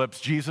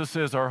apocalypse. Jesus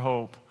is our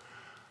hope.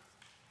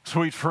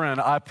 Sweet friend,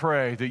 I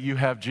pray that you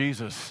have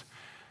Jesus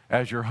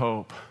as your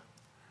hope.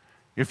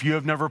 If you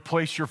have never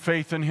placed your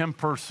faith in him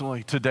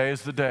personally, today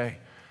is the day.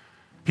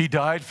 He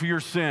died for your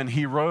sin.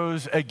 He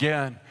rose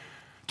again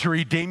to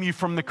redeem you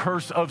from the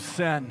curse of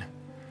sin.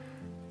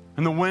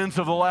 And the winds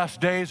of the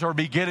last days are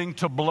beginning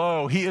to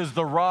blow. He is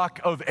the rock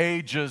of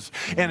ages.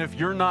 And if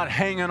you're not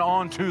hanging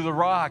on to the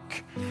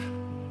rock,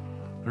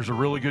 there's a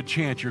really good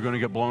chance you're going to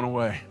get blown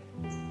away.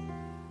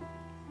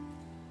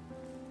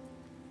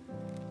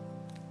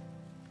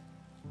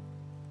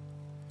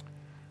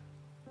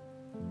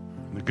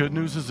 The good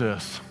news is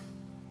this: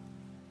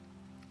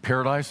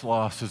 paradise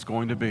lost is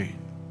going to be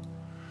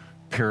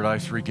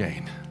paradise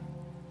regained.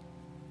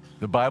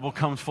 The Bible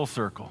comes full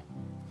circle.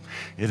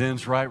 It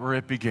ends right where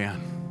it began.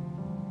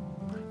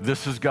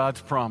 This is God's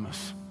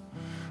promise.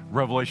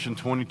 Revelation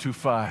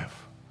 22:5.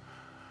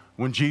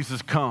 When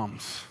Jesus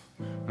comes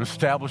and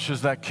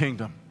establishes that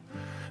kingdom,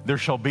 there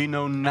shall be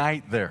no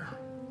night there.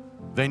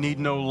 They need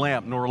no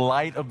lamp nor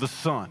light of the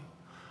sun,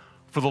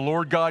 for the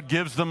Lord God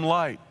gives them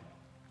light.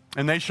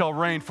 And they shall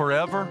reign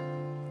forever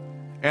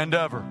and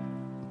ever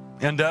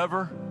and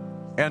ever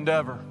and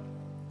ever.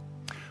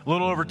 A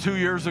little over 2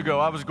 years ago,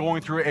 I was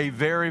going through a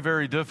very,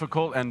 very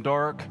difficult and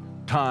dark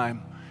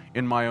time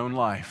in my own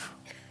life.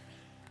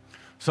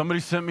 Somebody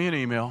sent me an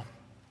email.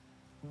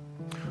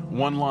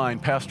 One line,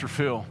 Pastor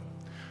Phil,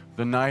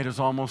 the night is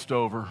almost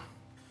over.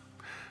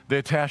 They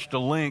attached a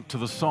link to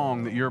the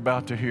song that you're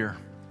about to hear.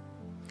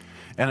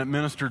 And it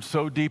ministered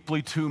so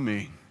deeply to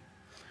me.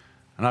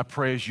 And I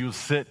pray as you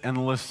sit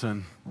and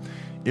listen,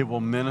 it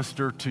will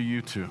minister to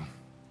you too.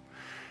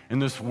 In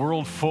this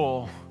world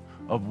full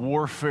of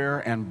warfare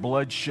and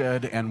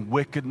bloodshed and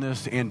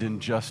wickedness and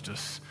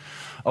injustice,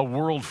 a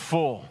world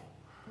full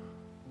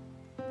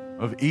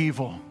of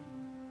evil,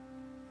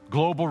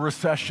 global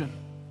recession,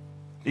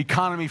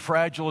 economy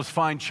fragile as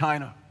fine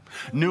china,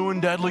 new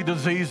and deadly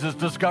diseases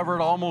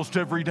discovered almost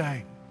every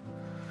day.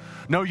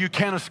 No, you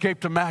can't escape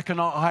to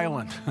Mackinac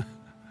Island.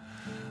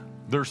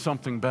 There's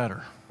something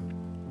better.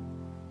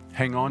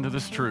 Hang on to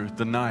this truth.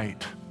 The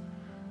night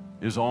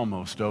is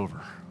almost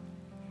over.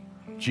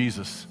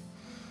 Jesus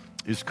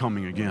is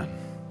coming again.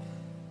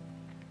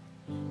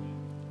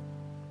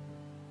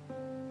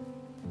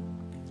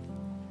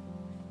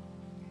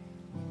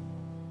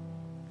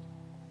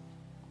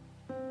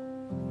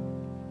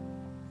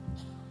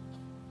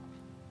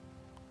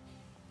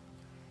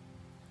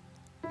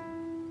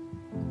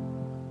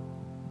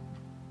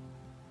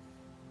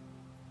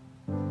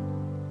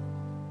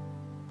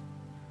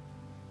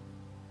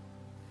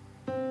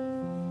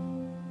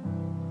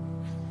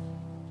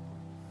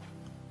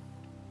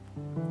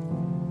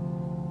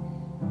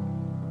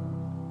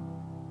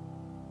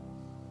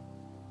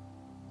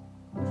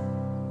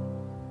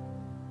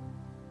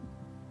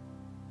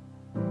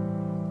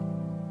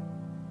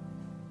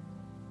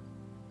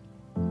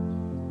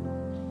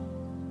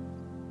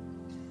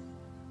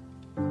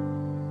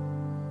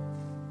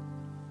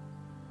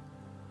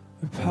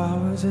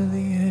 Powers of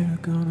the air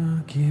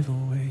gonna give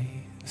away.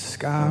 The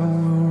sky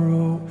will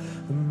roll,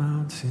 the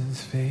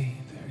mountains fade.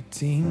 The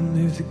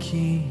redeemed of the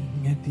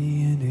King at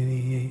the end of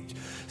the age.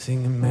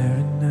 Sing a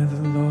Maranatha,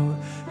 the Lord,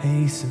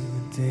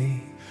 hasten the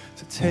day.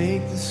 So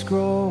take the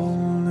scroll,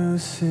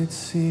 loose its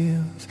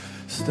seals.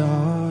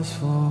 Stars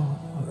fall,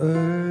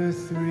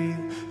 earth reel.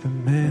 The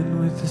man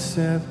with the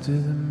scepter,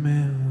 the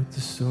man with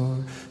the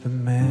sword. The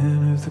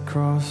man of the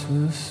cross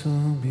will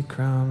soon be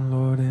crowned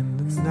Lord. In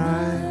the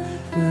night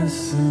will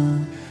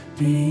soon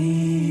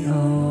be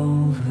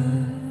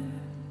over.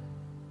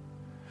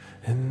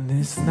 And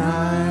this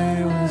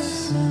night will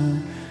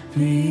soon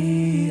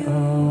be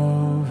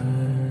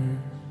over.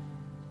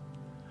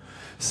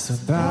 So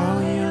bow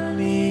your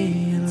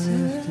knee and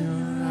lift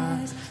your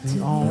eyes.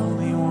 The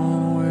only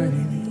one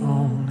worthy, the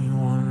only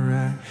one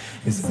right.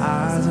 His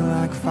eyes are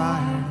like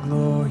fire,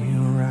 glory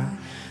right.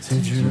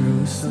 To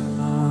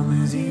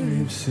Jerusalem as he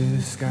rips to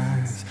the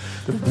skies.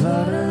 The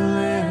blood of the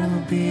Lamb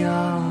will be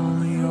our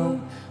only hope.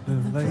 The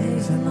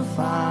blaze and the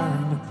fire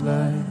and the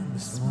blood and the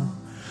smoke.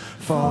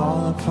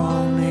 fall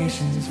upon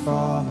nations,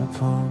 fall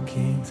upon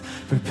kings,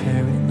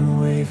 preparing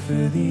the way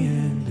for the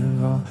end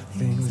of all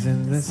things.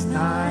 And this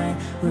night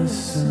will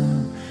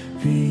soon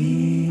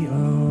be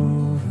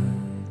over.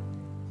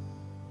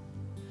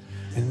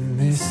 And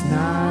this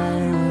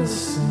night will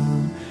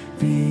soon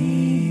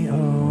be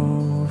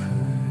over.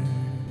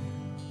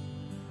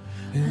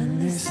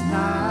 And this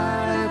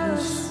night will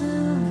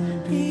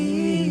soon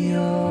be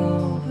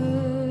over.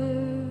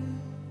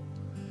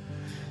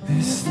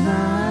 This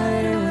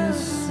night will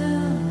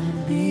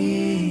soon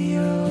be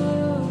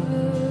over.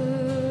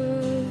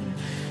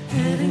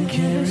 Heaven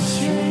can't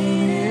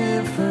restrain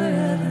him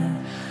forever.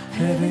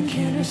 Heaven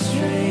can't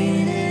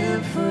restrain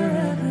him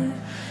forever.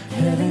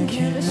 Heaven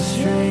can't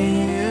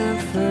restrain him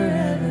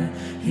forever.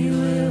 He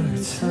will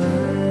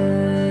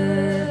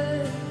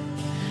return.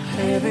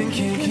 Heaven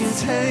can't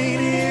contain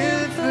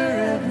him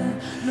forever.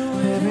 No,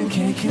 heaven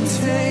can't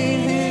contain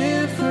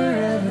him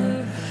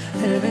forever.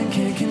 Heaven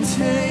can't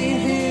contain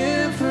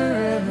him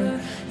forever.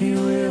 He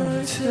will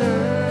return.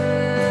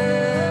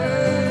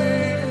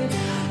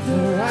 The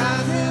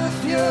wrath and the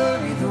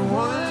fury, the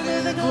wonder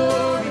and the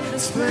glory, the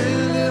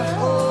splendor,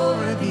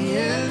 horror, the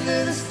end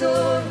of the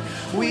story.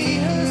 We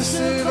who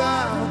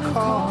survive will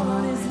call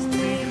on his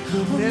name.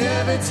 We'll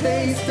never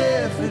taste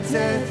death, for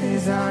death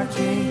is our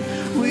king.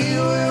 We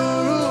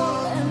will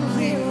rule and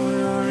we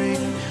will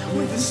reign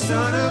with the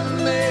Son of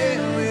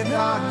Man, with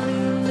our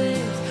new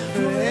names.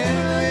 For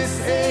endless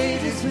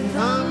ages, with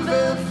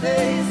unveiled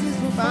faces,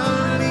 we'll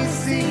finally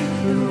see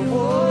the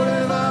reward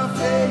of our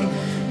faith.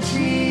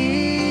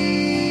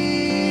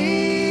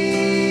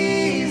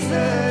 Jesus,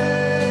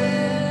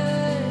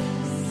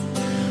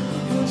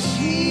 oh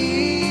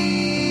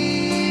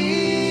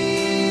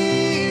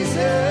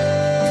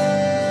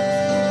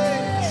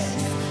Jesus,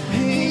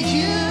 and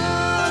you,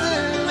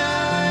 the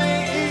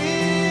night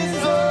is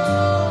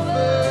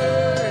over,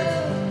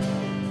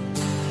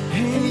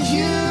 and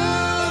you,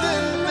 the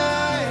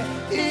night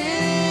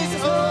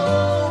is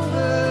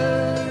over,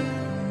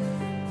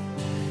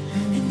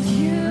 and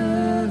you,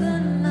 the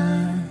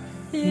night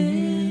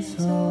is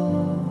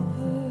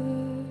over,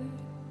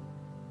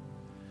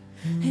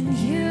 and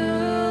you,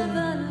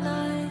 the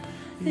night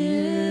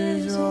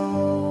is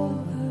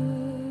over.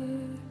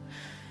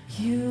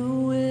 You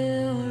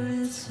will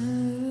return.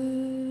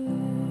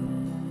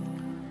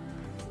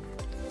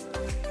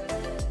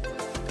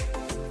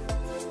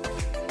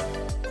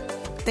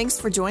 Thanks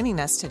for joining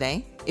us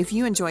today. If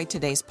you enjoyed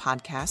today's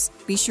podcast,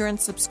 be sure and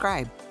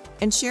subscribe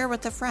and share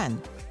with a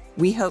friend.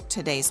 We hope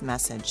today's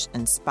message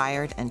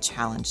inspired and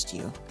challenged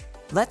you.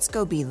 Let's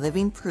go be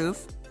living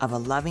proof of a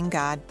loving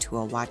God to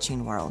a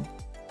watching world.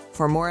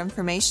 For more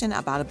information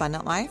about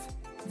Abundant Life,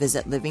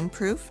 visit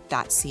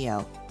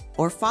livingproof.co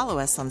or follow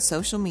us on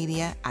social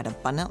media at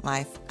Abundant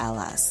Life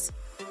LS.